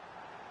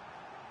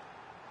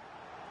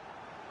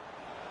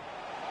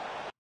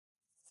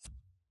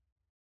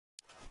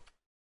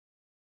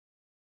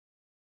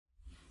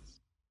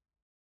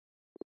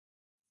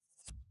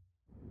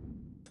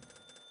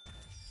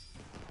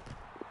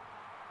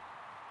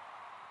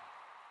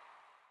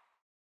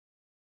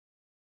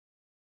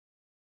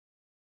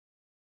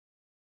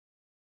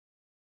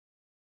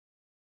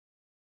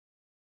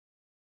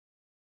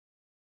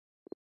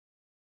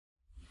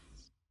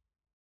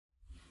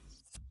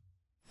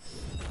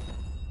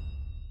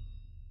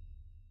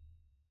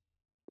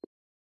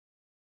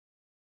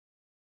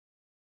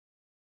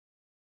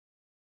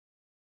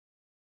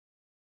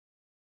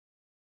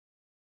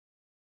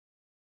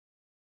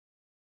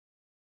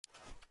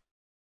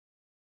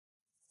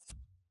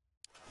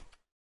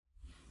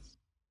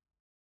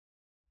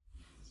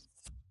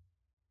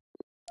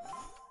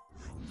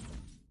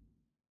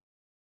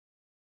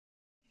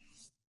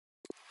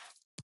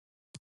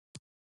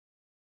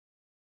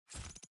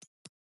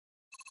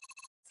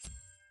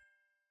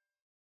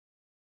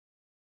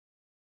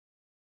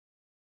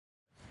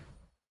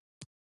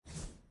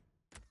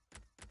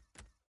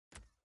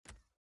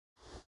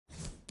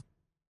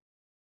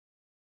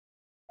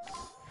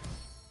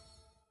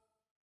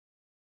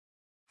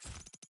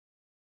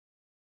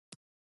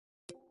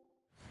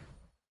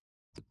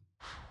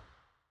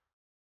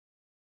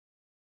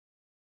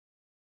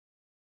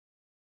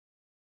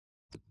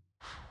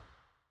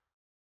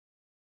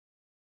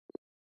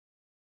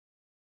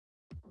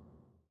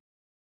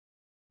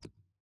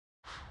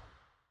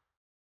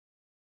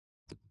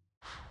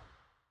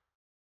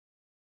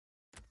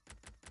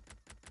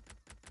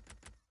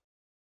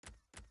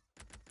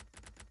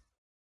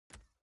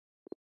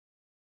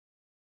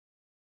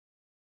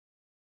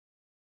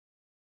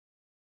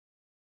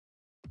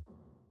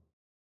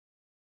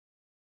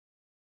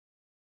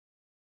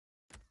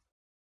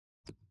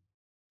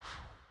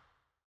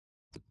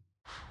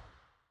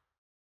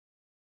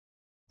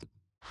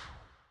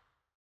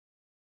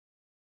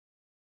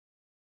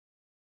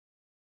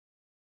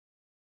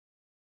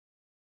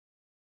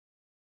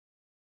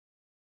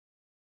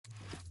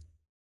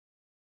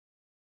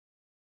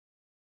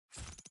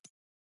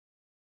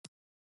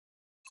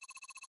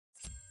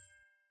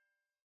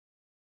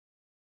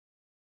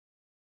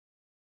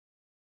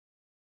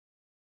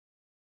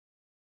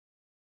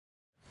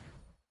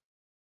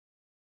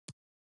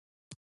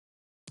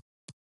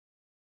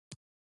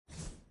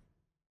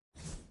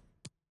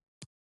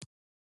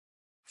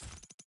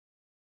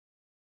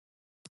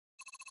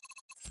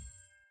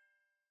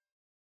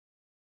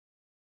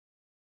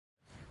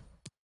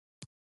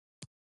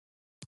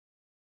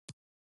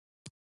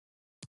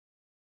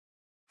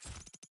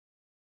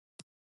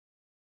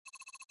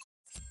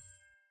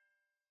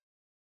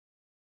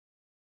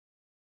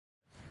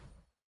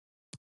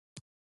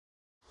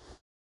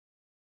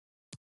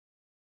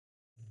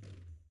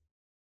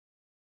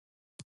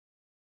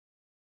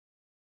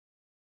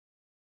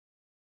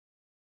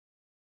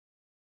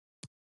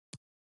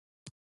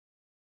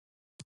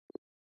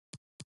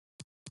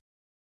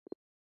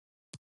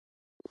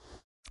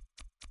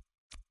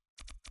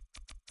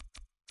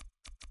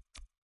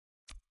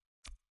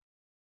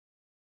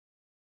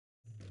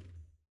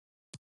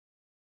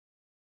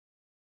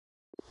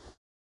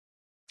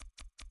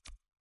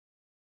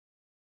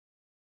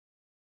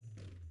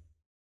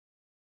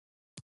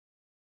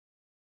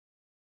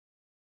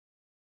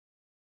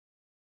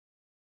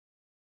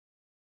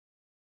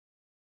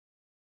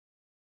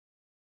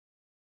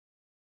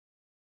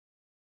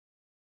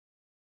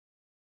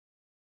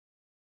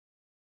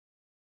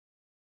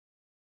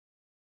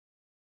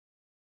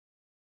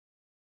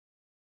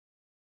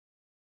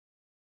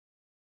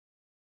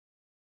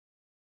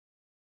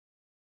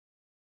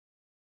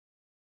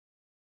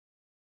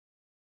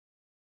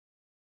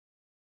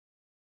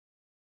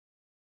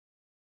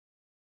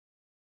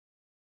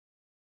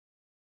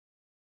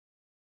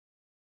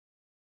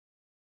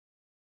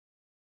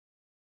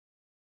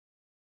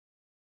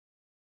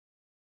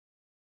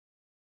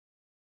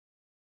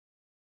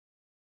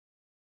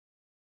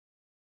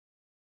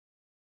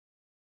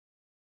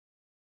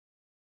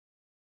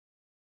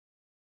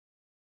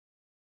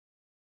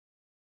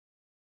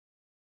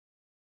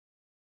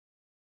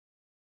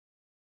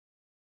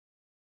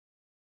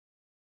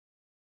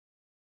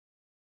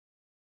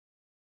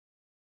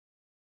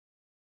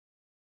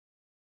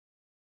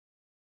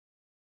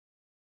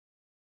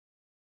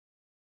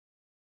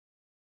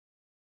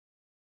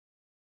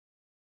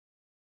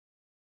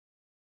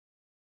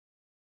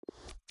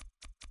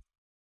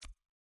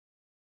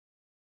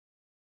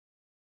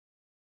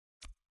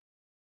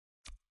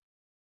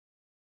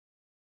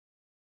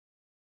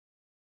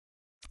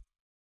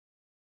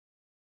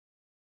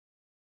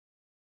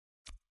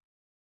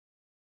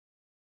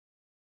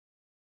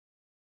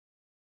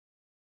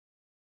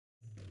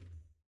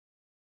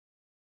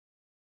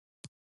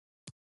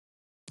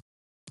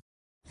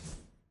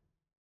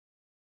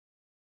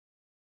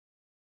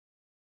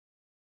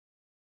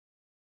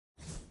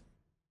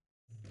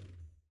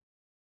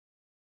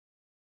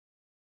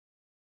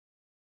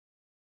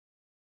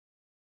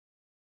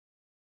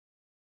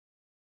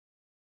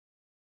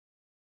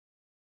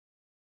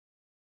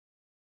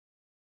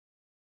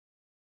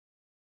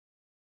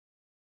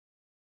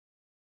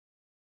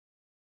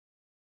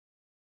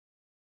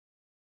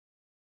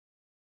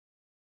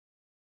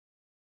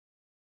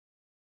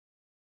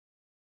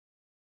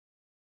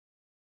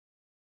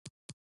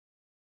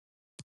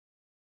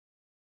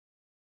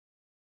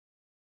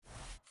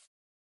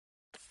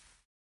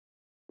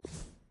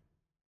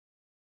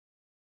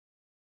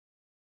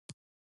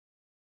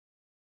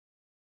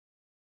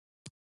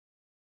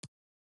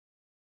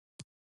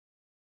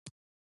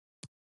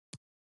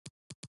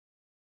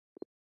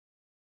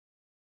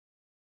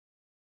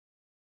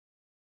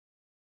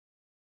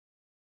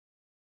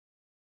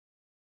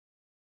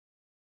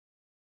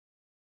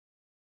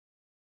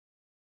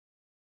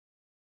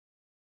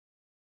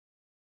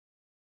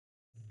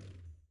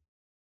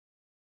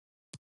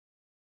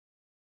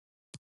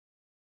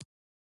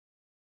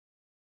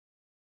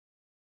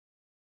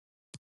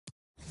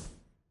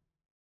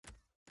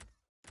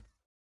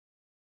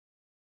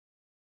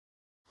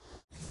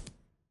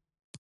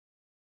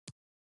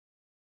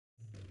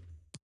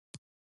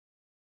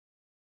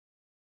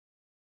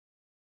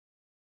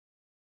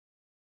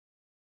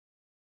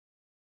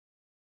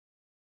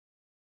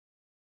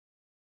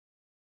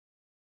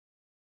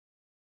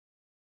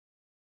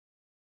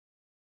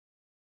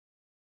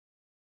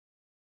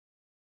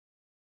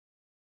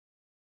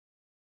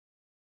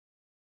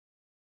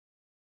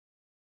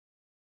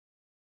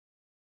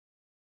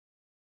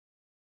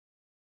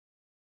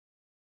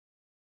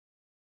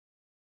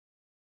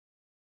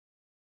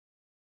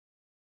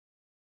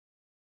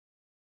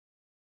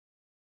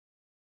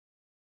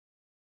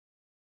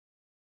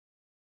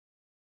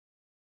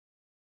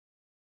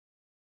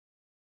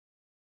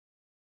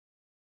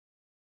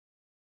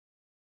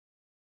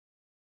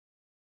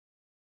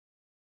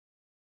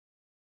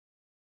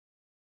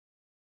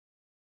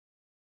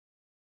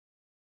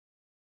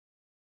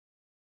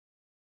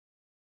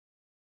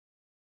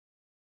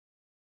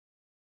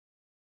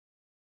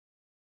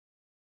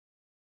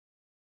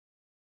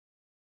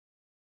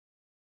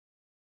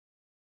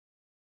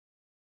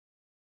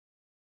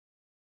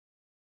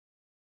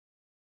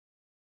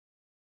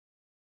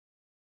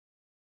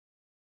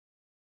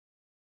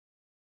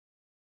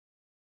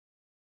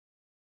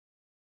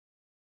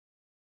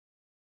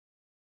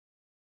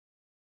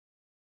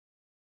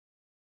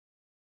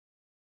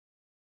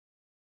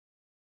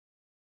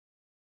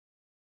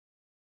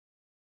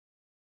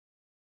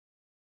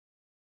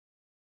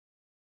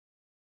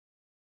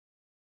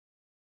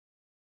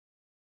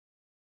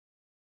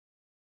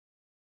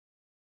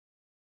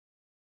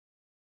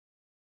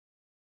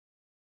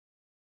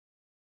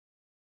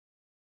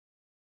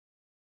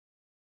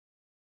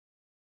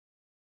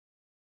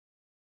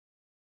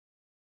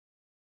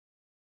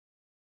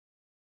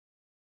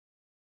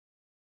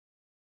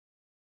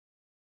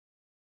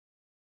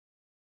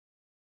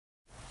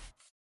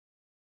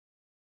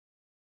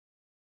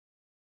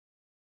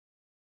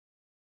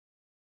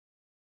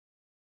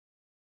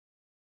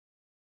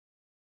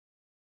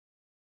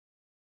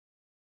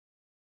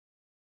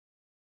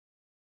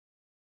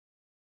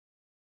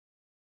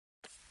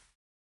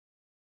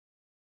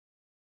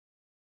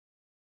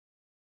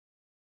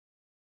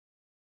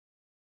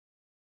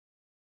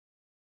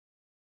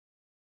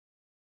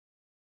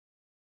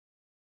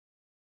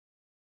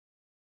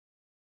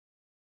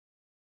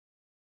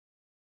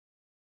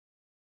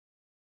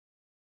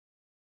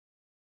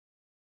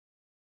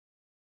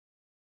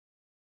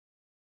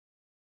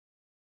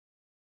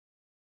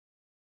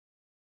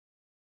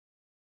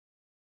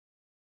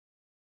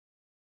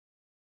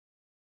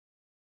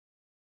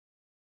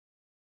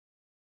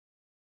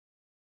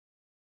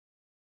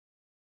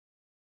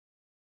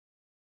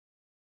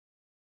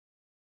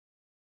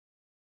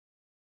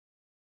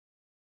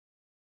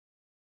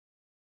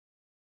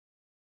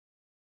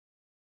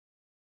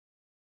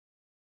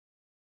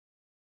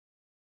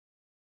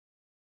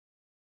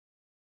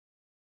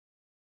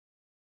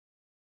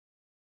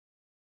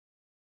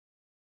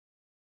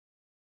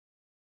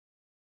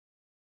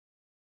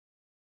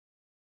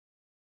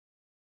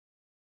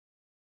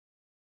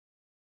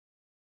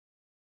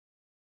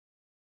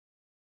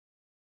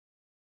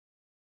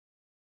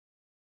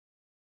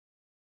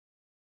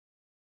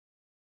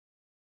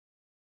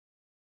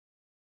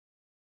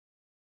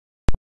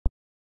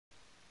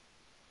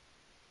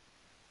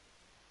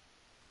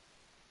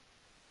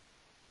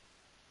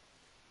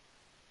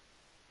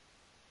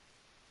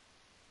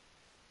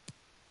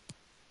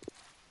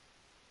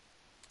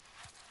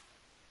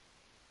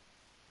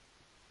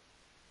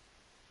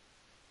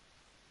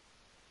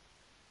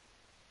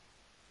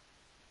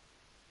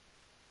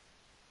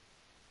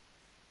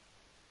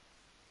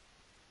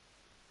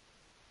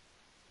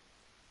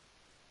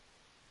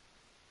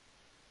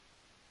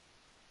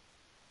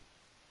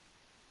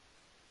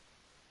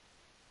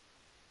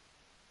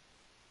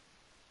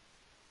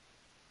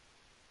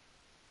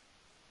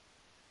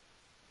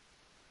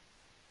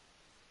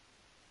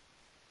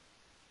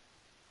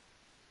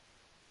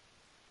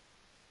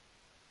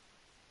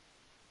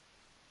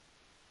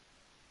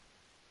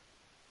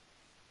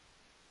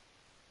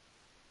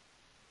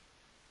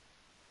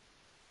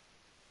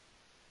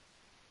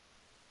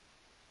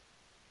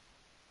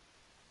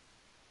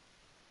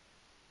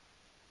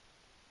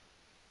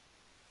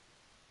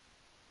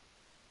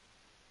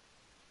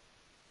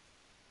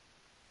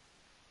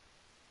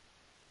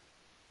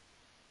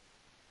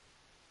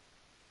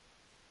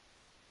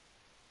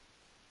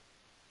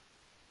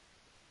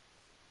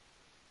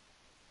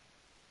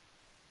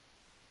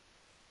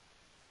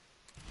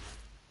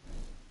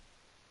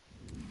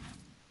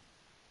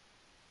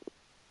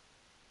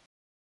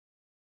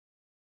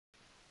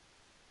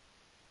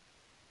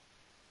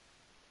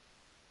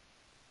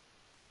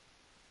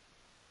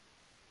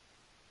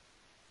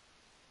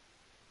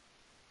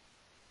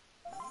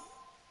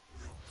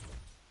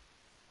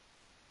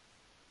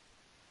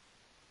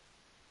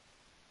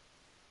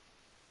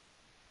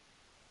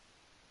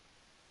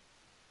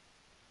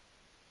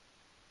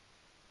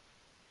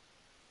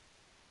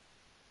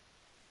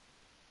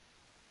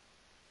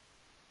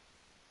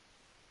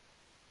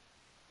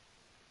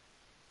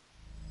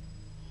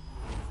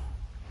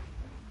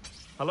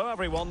 Hello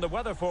everyone, the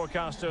weather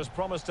forecasters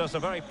promised us a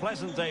very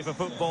pleasant day for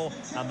football,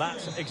 and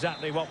that's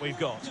exactly what we've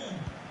got.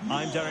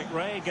 I'm Derek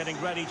Ray, getting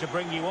ready to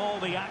bring you all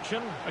the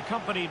action,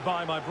 accompanied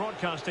by my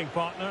broadcasting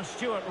partner,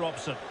 Stuart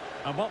Robson.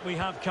 And what we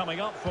have coming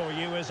up for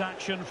you is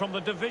action from the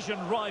Division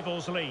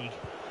Rivals League.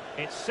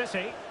 It's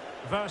City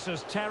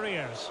versus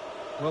Terriers.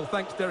 Well,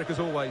 thanks, Derek,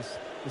 as always.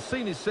 The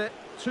scene is set,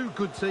 two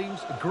good teams,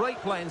 a great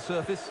playing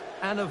surface,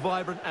 and a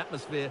vibrant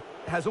atmosphere.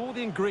 It has all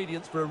the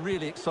ingredients for a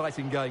really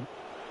exciting game.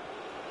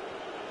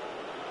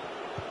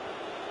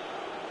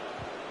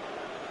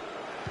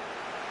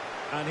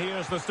 And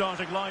here's the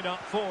starting lineup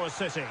for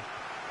City.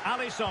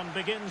 Alisson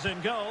begins in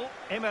goal.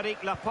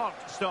 Aymeric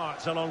Laporte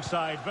starts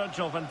alongside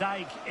Virgil van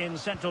Dijk in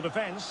central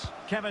defence.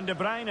 Kevin De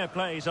Bruyne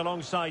plays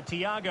alongside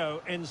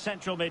Thiago in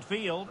central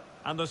midfield.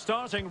 And the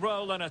starting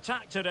role in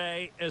attack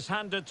today is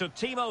handed to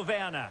Timo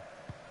Werner.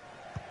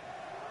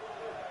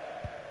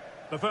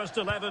 The first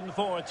 11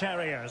 for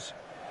Terriers.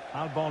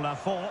 Alban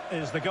Lafont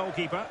is the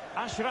goalkeeper.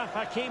 Achraf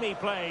Hakimi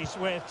plays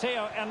with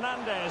Theo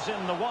Hernandez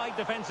in the wide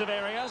defensive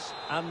areas.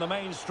 And the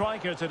main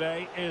striker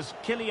today is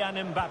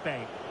Kylian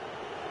Mbappe.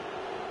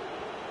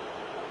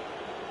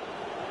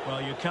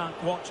 Well, you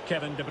can't watch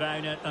Kevin De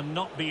Bruyne and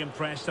not be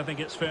impressed, I think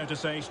it's fair to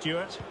say,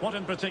 Stuart. What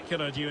in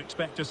particular do you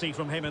expect to see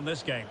from him in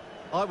this game?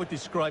 I would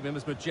describe him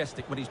as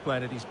majestic when he's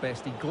playing at his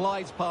best. He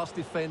glides past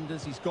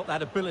defenders. He's got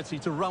that ability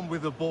to run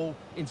with the ball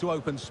into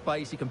open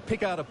space. He can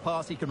pick out a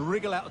pass. He can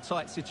wriggle out of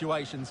tight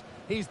situations.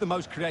 He's the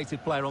most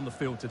creative player on the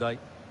field today.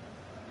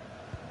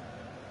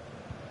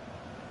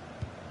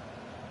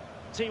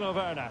 Timo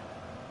Werner.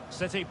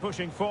 City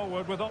pushing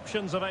forward with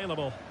options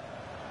available.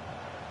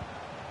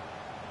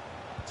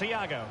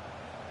 Thiago.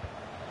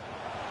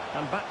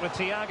 And back with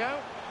Thiago.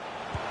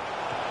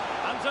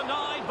 And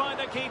denied by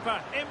the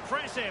keeper.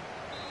 Impressive.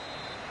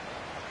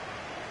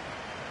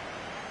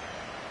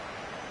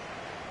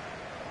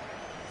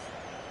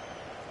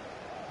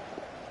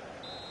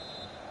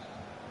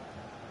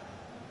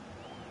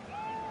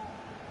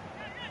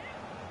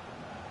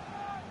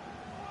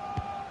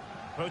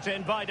 Put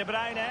in by De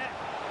Bruyne.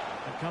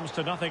 It comes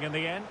to nothing in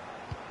the end.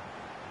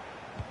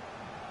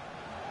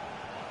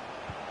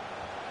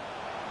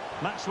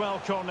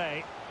 Maxwell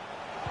Cornet.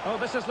 Oh,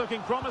 this is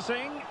looking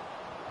promising.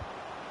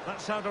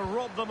 That's how to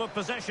rob them of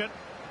possession.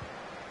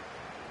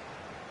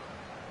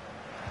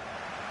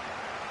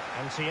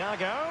 And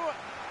Thiago.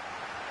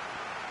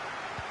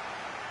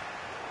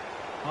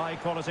 High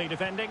quality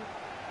defending.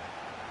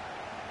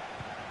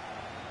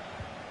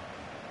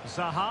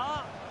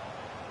 Zaha.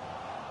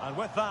 And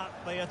with that,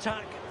 the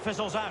attack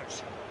fizzles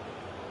out.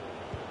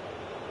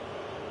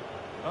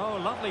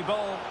 Oh, lovely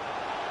ball.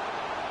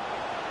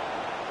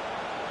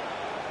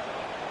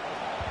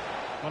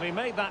 Well, he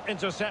made that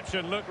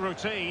interception look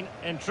routine.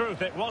 In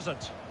truth, it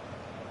wasn't.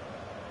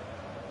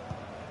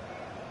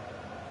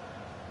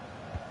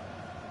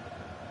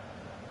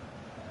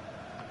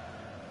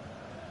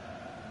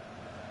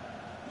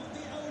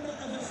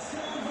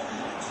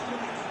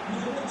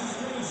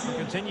 He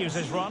continues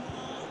his run.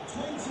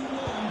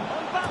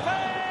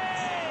 Mbappe!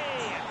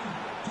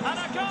 And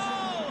a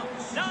goal!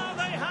 Now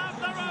they have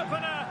their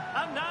opener,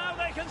 and now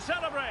they can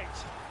celebrate.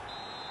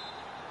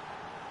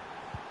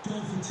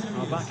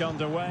 Well, back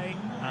underway,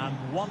 and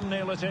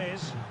 1-0 it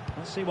is.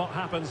 Let's see what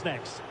happens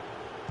next.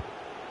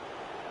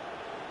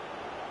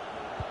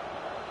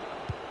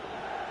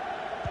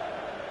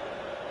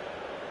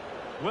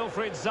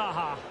 Wilfried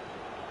Zaha.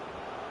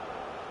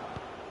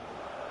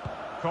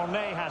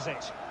 Cornet has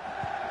it.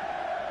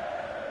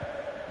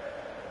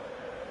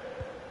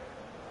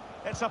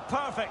 It's a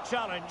perfect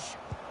challenge.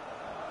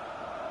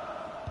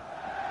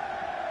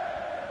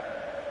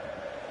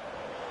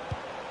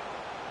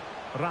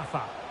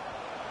 Rafa.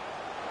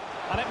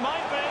 And it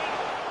might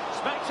be.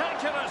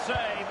 Spectacular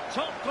save.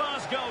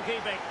 Top-class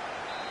goalkeeping.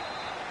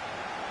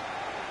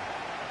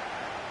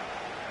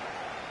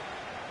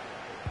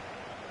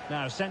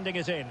 Now sending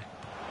it in.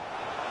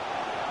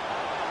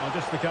 Well,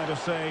 just the kind of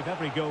save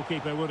every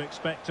goalkeeper would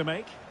expect to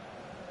make.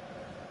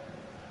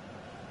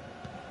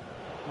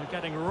 They're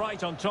getting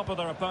right on top of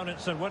their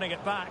opponents and winning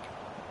it back.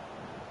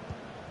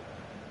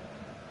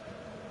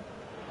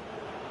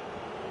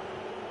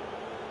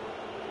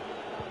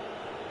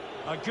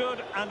 A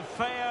good and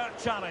fair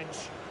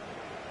challenge.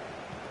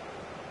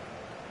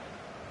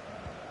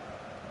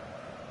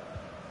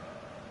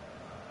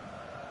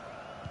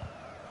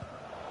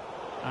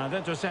 And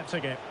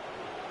intercepting it.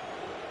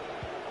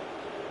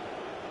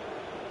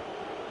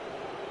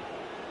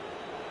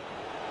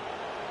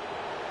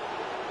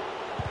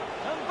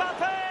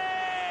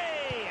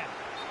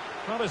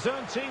 Well, his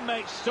own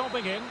teammates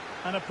stopping him,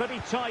 and a pretty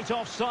tight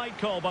offside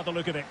call by the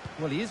look of it.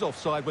 Well, he is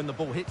offside when the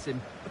ball hits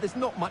him, but there's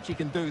not much he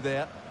can do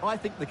there. I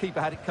think the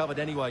keeper had it covered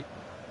anyway.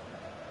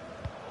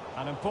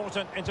 An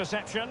important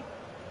interception.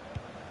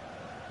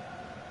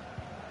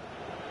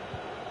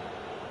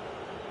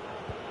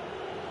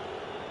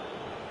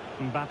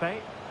 Mbappe.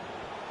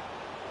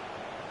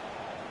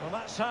 Well,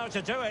 that's how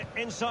to do it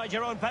inside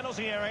your own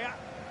penalty area.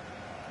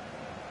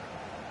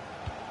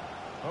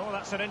 Oh,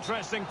 that's an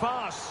interesting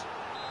pass.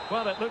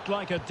 Well, it looked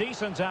like a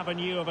decent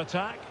avenue of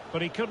attack, but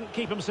he couldn't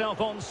keep himself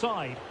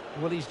onside.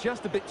 Well, he's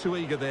just a bit too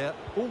eager there.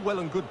 All well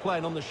and good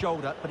playing on the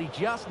shoulder, but he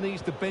just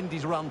needs to bend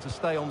his run to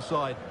stay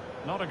onside.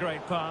 Not a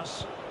great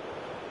pass.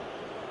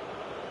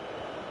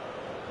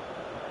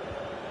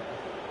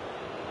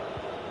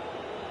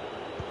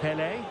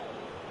 Pele.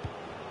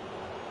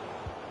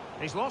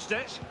 He's lost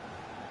it.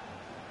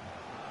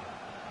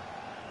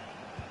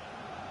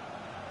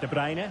 De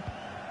Bruyne.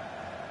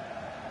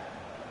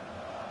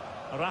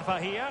 Rafa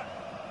here.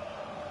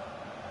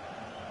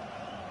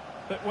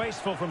 Bit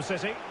wasteful from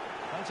City.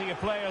 Plenty of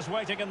players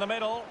waiting in the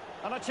middle.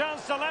 And a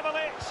chance to level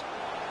it.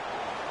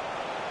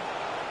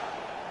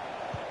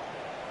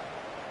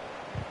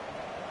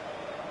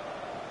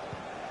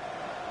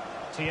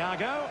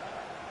 Thiago.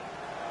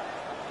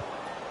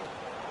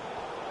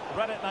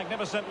 Read it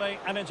magnificently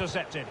and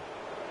intercepted.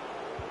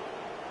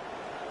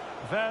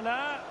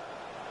 Werner.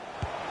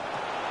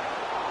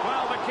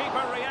 Well, the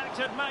keeper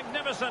reacted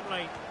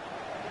magnificently.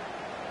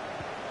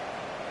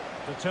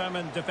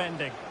 Determined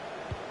defending.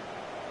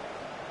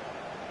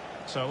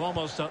 So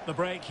almost at the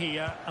break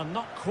here, and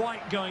not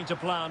quite going to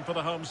plan for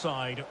the home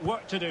side.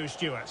 Work to do,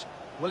 Stuart.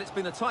 Well, it's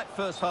been a tight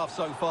first half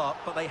so far,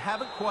 but they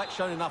haven't quite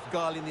shown enough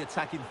guile in the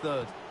attacking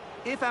third.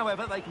 If,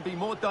 however, they can be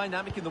more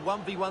dynamic in the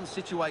 1v1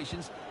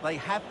 situations, they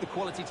have the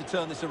quality to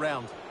turn this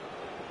around.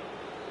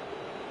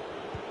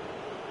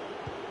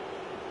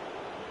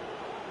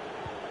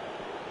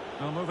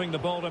 Well, moving the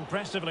ball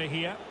impressively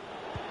here.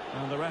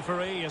 And the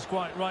referee is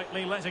quite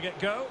rightly letting it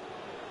go.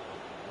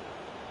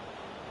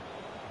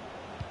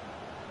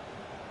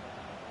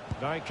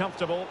 Very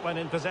comfortable when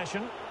in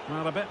possession.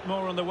 Well, a bit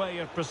more in the way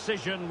of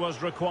precision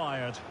was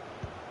required.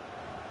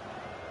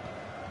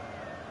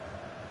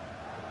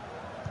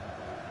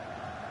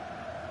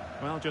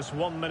 Well, just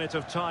 1 minute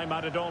of time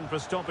added on for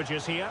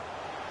stoppages here.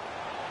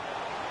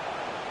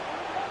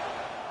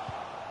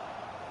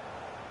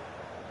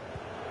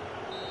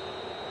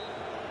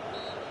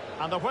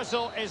 And the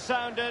whistle is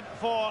sounded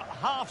for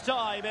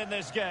half-time in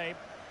this game.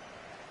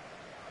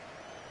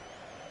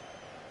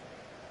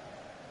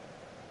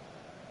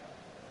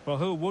 Well,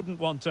 who wouldn't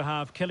want to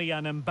have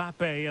Kylian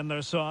Mbappe in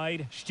their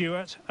side?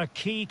 Stuart, a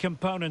key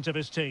component of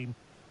his team.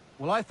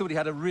 Well, I thought he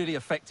had a really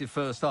effective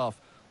first half.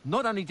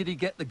 Not only did he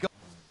get the goal...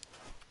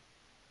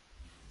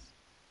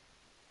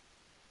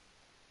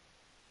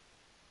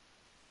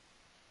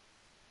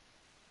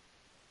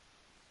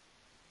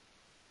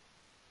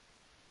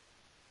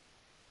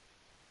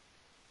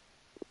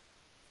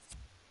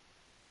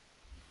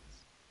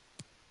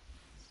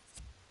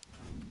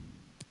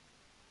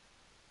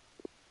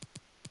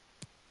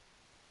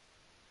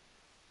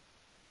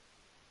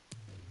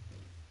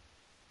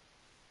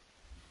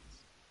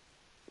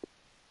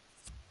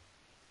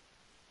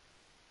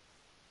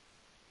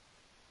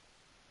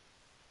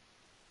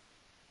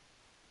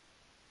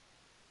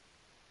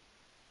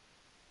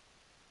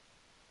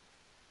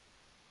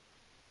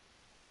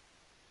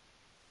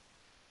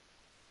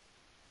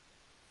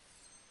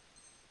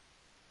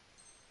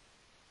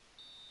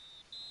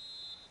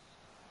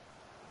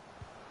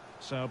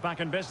 So back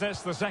in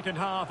business, the second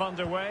half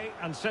underway,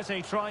 and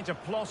City trying to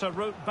plot a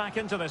route back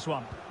into this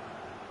one.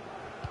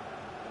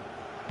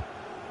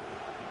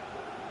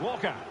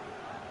 Walker.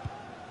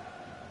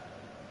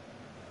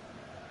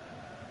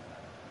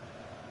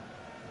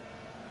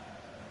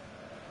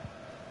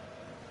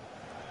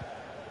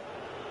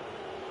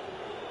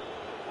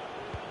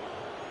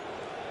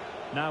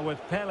 Now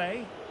with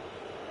Pele.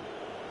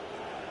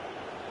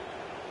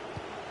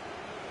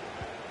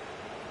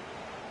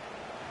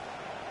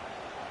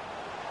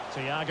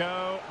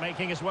 Thiago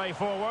making his way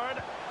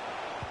forward.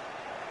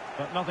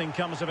 But nothing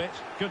comes of it.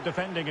 Good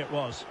defending it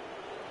was.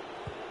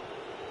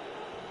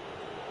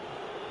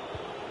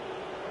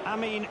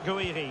 Amin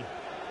Gouiri.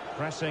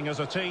 Pressing as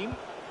a team.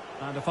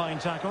 And a fine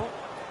tackle.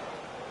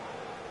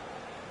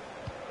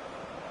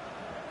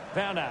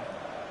 Werner.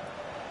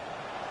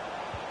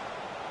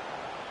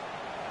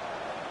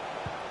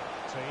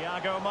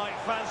 Thiago might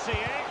fancy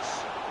it.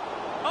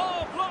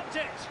 Oh, blocked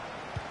it!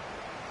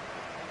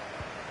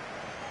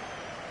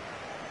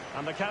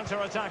 And the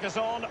counter-attack is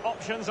on.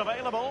 Options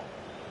available.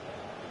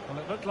 Well,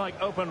 it looked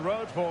like open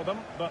road for them,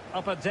 but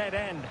up a dead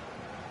end.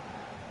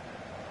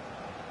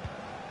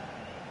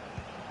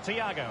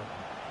 Thiago.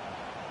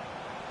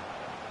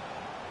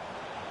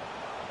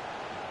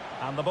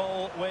 And the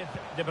ball with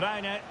De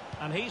Bruyne,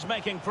 and he's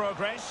making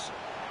progress.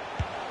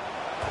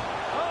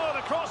 Oh,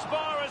 the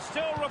crossbar is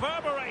still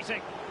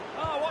reverberating.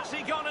 Oh, what's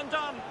he gone and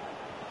done?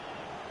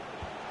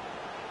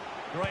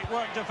 Great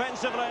work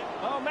defensively.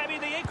 Oh, maybe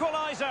the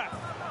equaliser.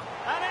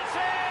 And it's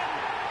in!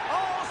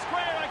 All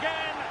square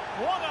again.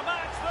 What a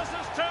match this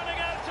is turning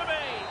out to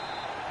be.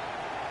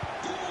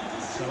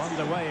 So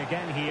underway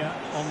again here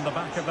on the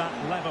back of that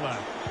leveller.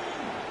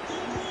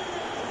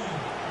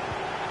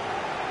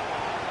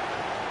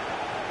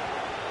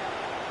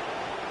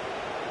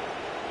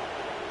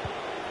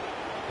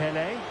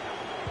 Pele.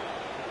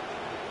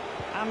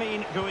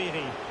 Amin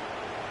Gouiri.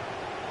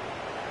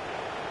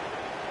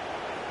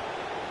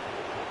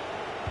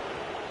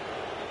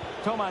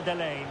 Thomas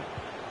Delaney.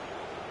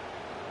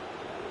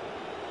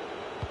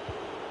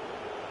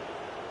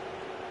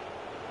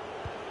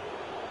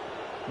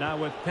 Now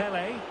with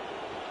Pele.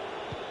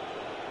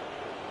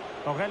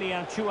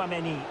 Aurelien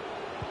Tchouameni.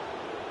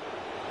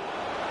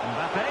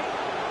 Mbappe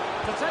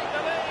to take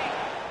the lead.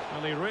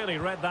 Well, he really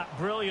read that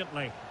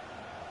brilliantly.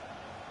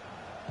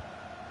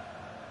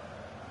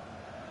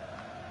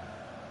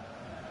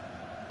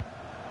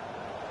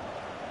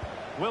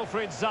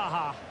 Wilfried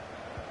Zaha.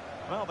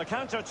 Well, the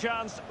counter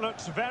chance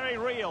looks very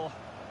real.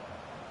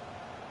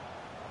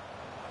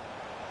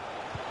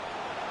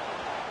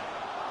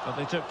 But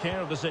they took care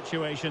of the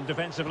situation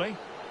defensively.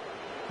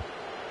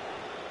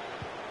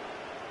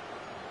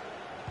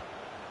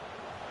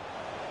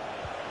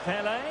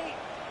 Pele.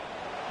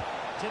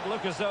 Did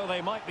look as though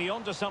they might be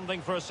onto something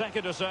for a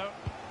second or so.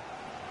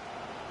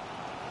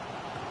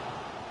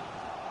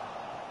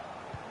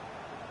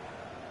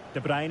 De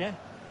Bruyne.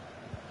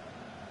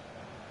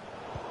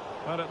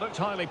 Well, it looked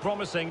highly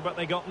promising, but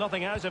they got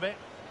nothing out of it.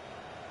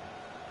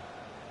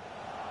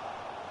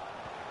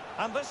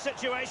 And this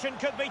situation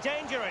could be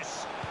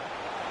dangerous.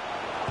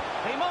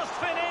 He must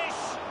finish.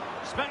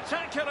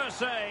 Spectacular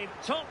save.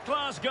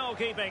 Top-class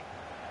goalkeeping.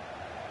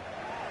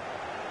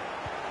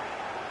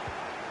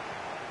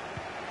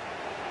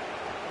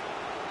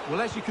 Well,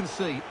 as you can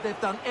see,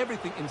 they've done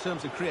everything in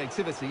terms of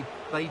creativity.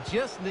 They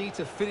just need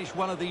to finish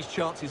one of these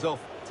chances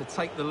off to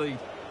take the lead.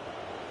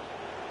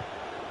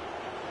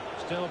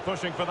 Still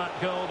pushing for that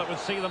goal that would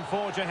see them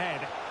forge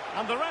ahead.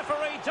 And the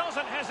referee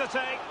doesn't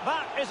hesitate.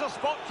 That is a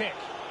spot kick.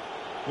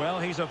 Well,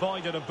 he's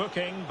avoided a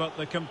booking, but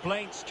the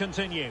complaints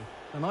continue.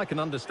 And I can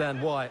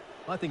understand why.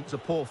 I think it's a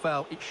poor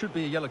foul. It should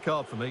be a yellow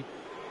card for me.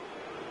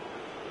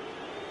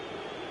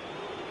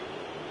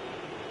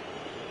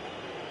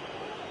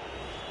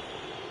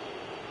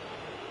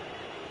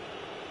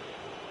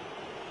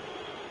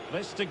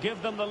 This to give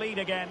them the lead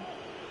again.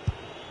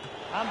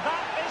 And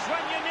that is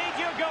when you need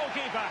your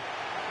goalkeeper.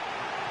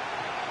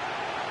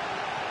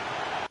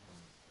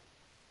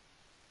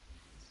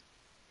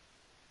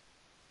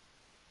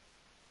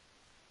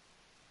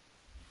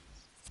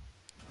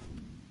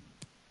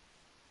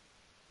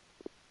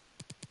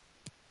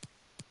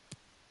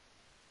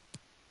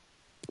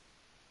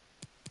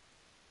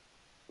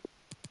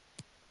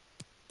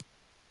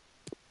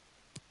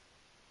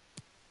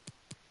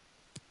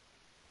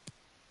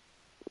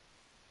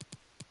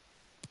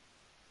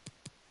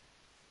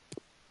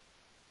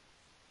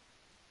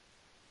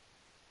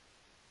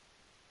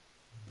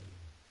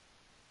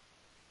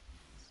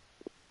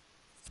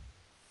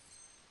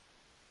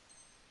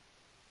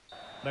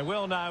 They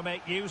will now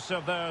make use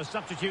of their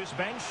substitutes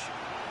bench.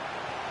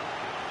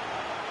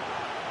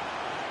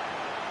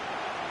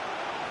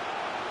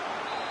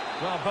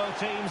 Well, both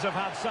teams have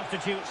had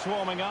substitutes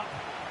swarming up,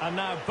 and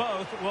now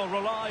both will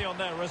rely on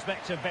their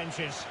respective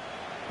benches.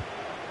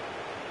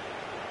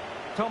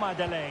 Thomas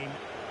Delaney.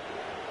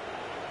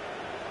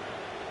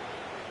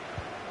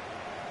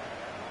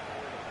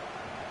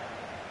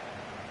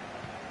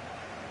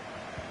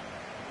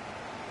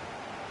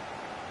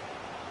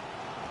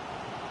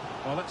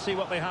 Well, let's see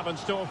what they have in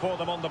store for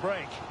them on the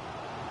break.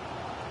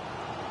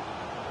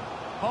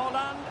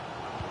 Haaland.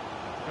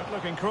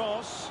 Good-looking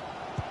cross.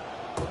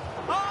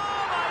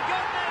 Oh, my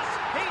goodness!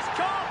 He's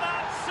caught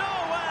that so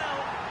well!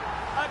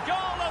 A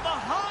goal of the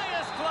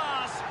highest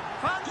class.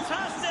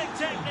 Fantastic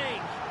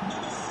technique.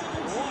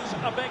 What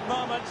a big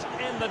moment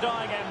in the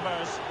dying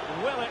embers.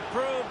 Will it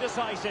prove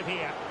decisive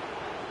here?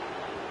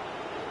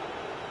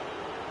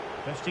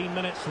 15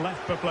 minutes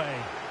left for play.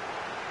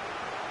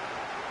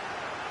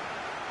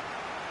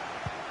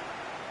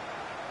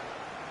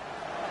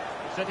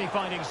 City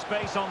finding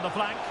space on the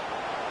flank.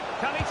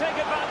 Can he take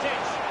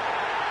advantage?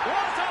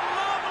 What a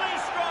lovely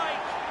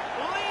strike!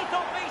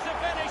 Lethal piece of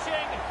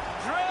finishing.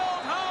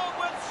 Drilled home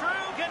with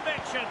true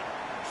conviction.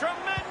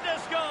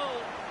 Tremendous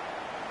goal.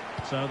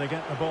 So they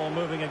get the ball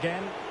moving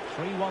again.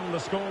 3-1 the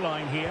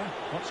scoreline here.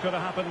 What's going to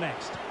happen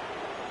next?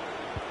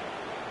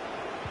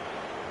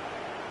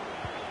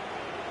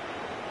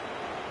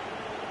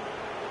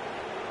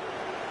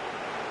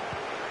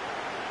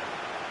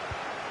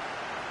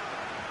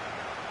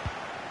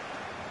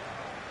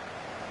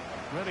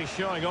 Really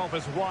showing off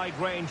his wide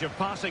range of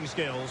passing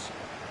skills.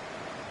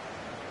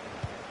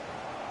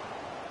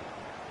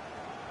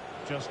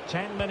 Just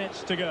 10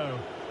 minutes to go.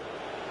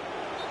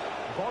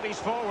 Bodies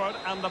forward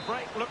and the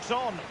break looks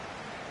on.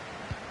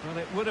 Well,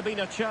 it would have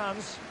been a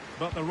chance,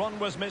 but the run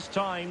was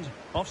mistimed.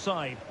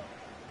 Offside.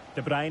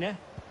 De Bruyne.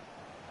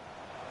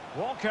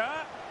 Walker.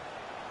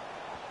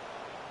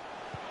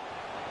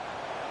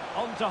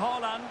 On to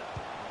Haaland.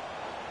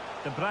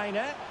 De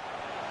Bruyne.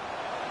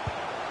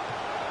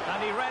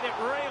 And he read it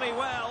really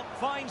well.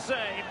 Fine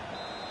save.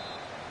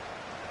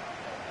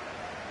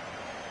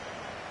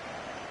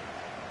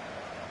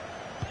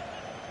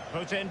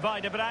 Put in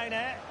by De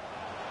Bruyne.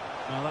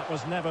 Well, that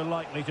was never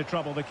likely to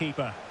trouble the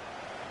keeper.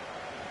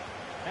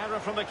 Error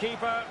from the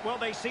keeper. Will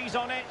they seize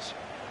on it?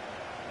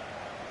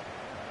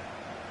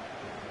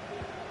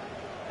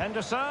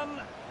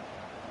 Henderson.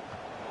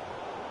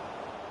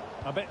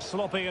 A bit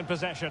sloppy in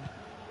possession.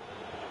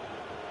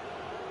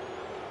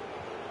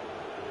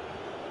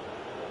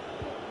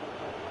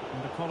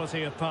 And the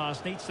quality of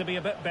pass needs to be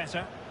a bit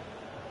better.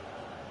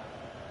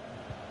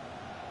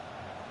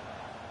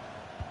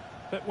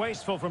 Bit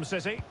wasteful from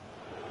City.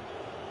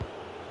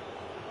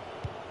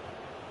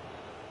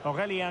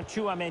 Aurelien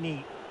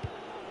Tchouameni.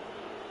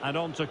 And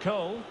on to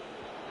Cole.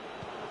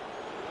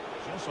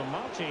 Gelson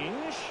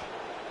Martins.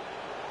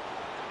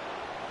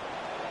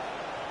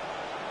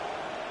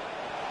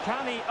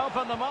 Can he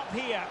open them up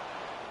here?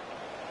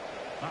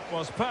 That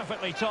was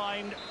perfectly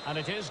timed, and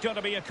it is going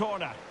to be a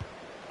corner.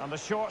 And the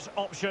short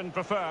option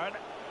preferred.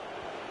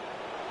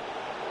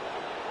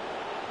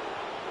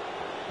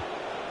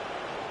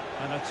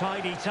 And a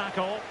tidy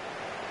tackle.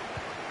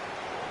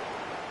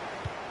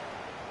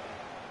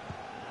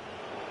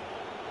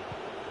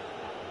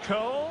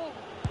 Cole.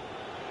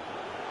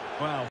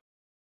 Well.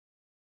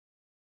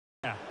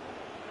 Yeah.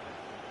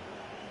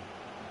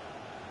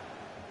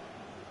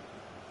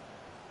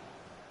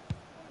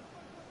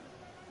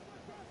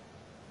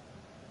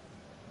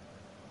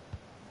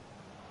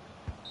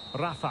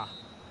 Rafa.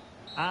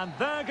 And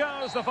there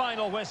goes the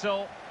final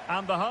whistle.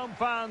 And the home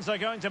fans are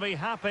going to be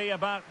happy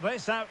about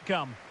this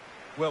outcome.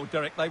 Well,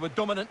 Derek, they were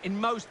dominant in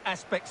most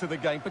aspects of the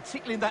game,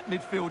 particularly in that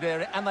midfield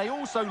area, and they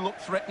also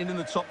looked threatening in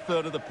the top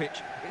third of the pitch.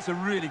 It's a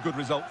really good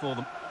result for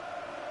them.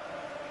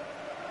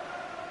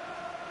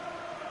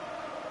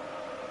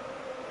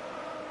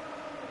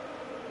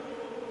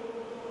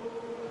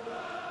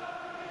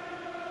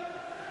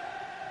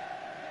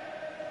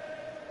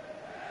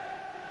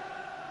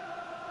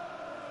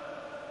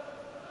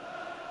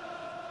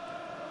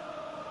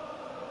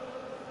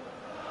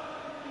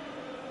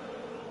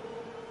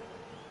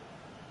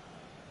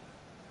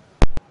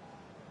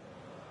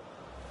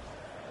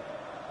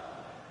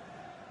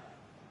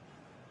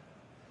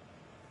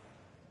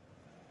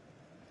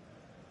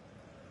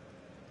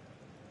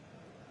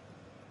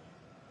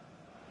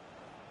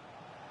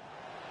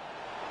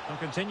 And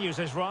continues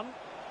his run.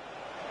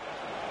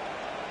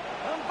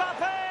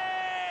 Mbappe!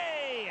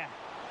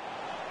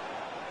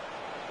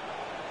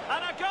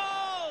 And a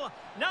goal!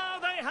 Now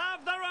they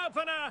have their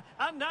opener,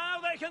 and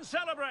now they can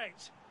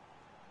celebrate.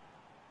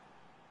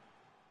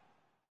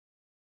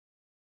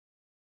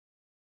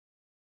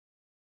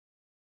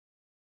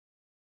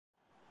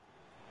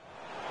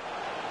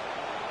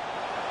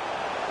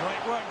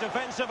 Great work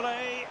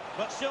defensively,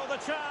 but still the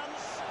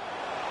chance.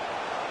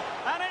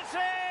 And it's in!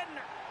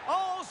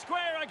 All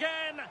square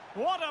again.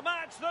 What a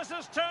match this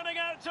is turning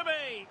out to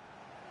be.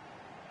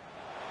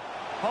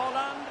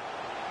 Haaland.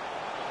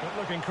 Good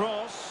looking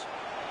cross.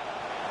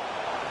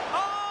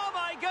 Oh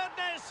my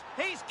goodness.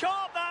 He's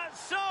caught that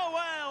so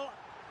well.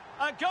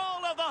 A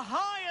goal of the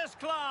highest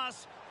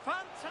class.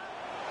 Fantastic.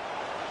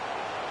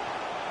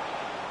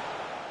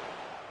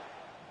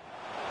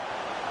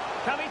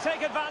 Can he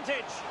take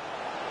advantage?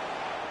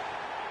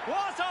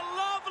 What a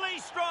lovely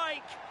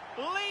strike.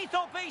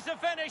 Lethal piece of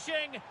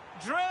finishing.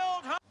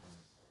 Drilled home.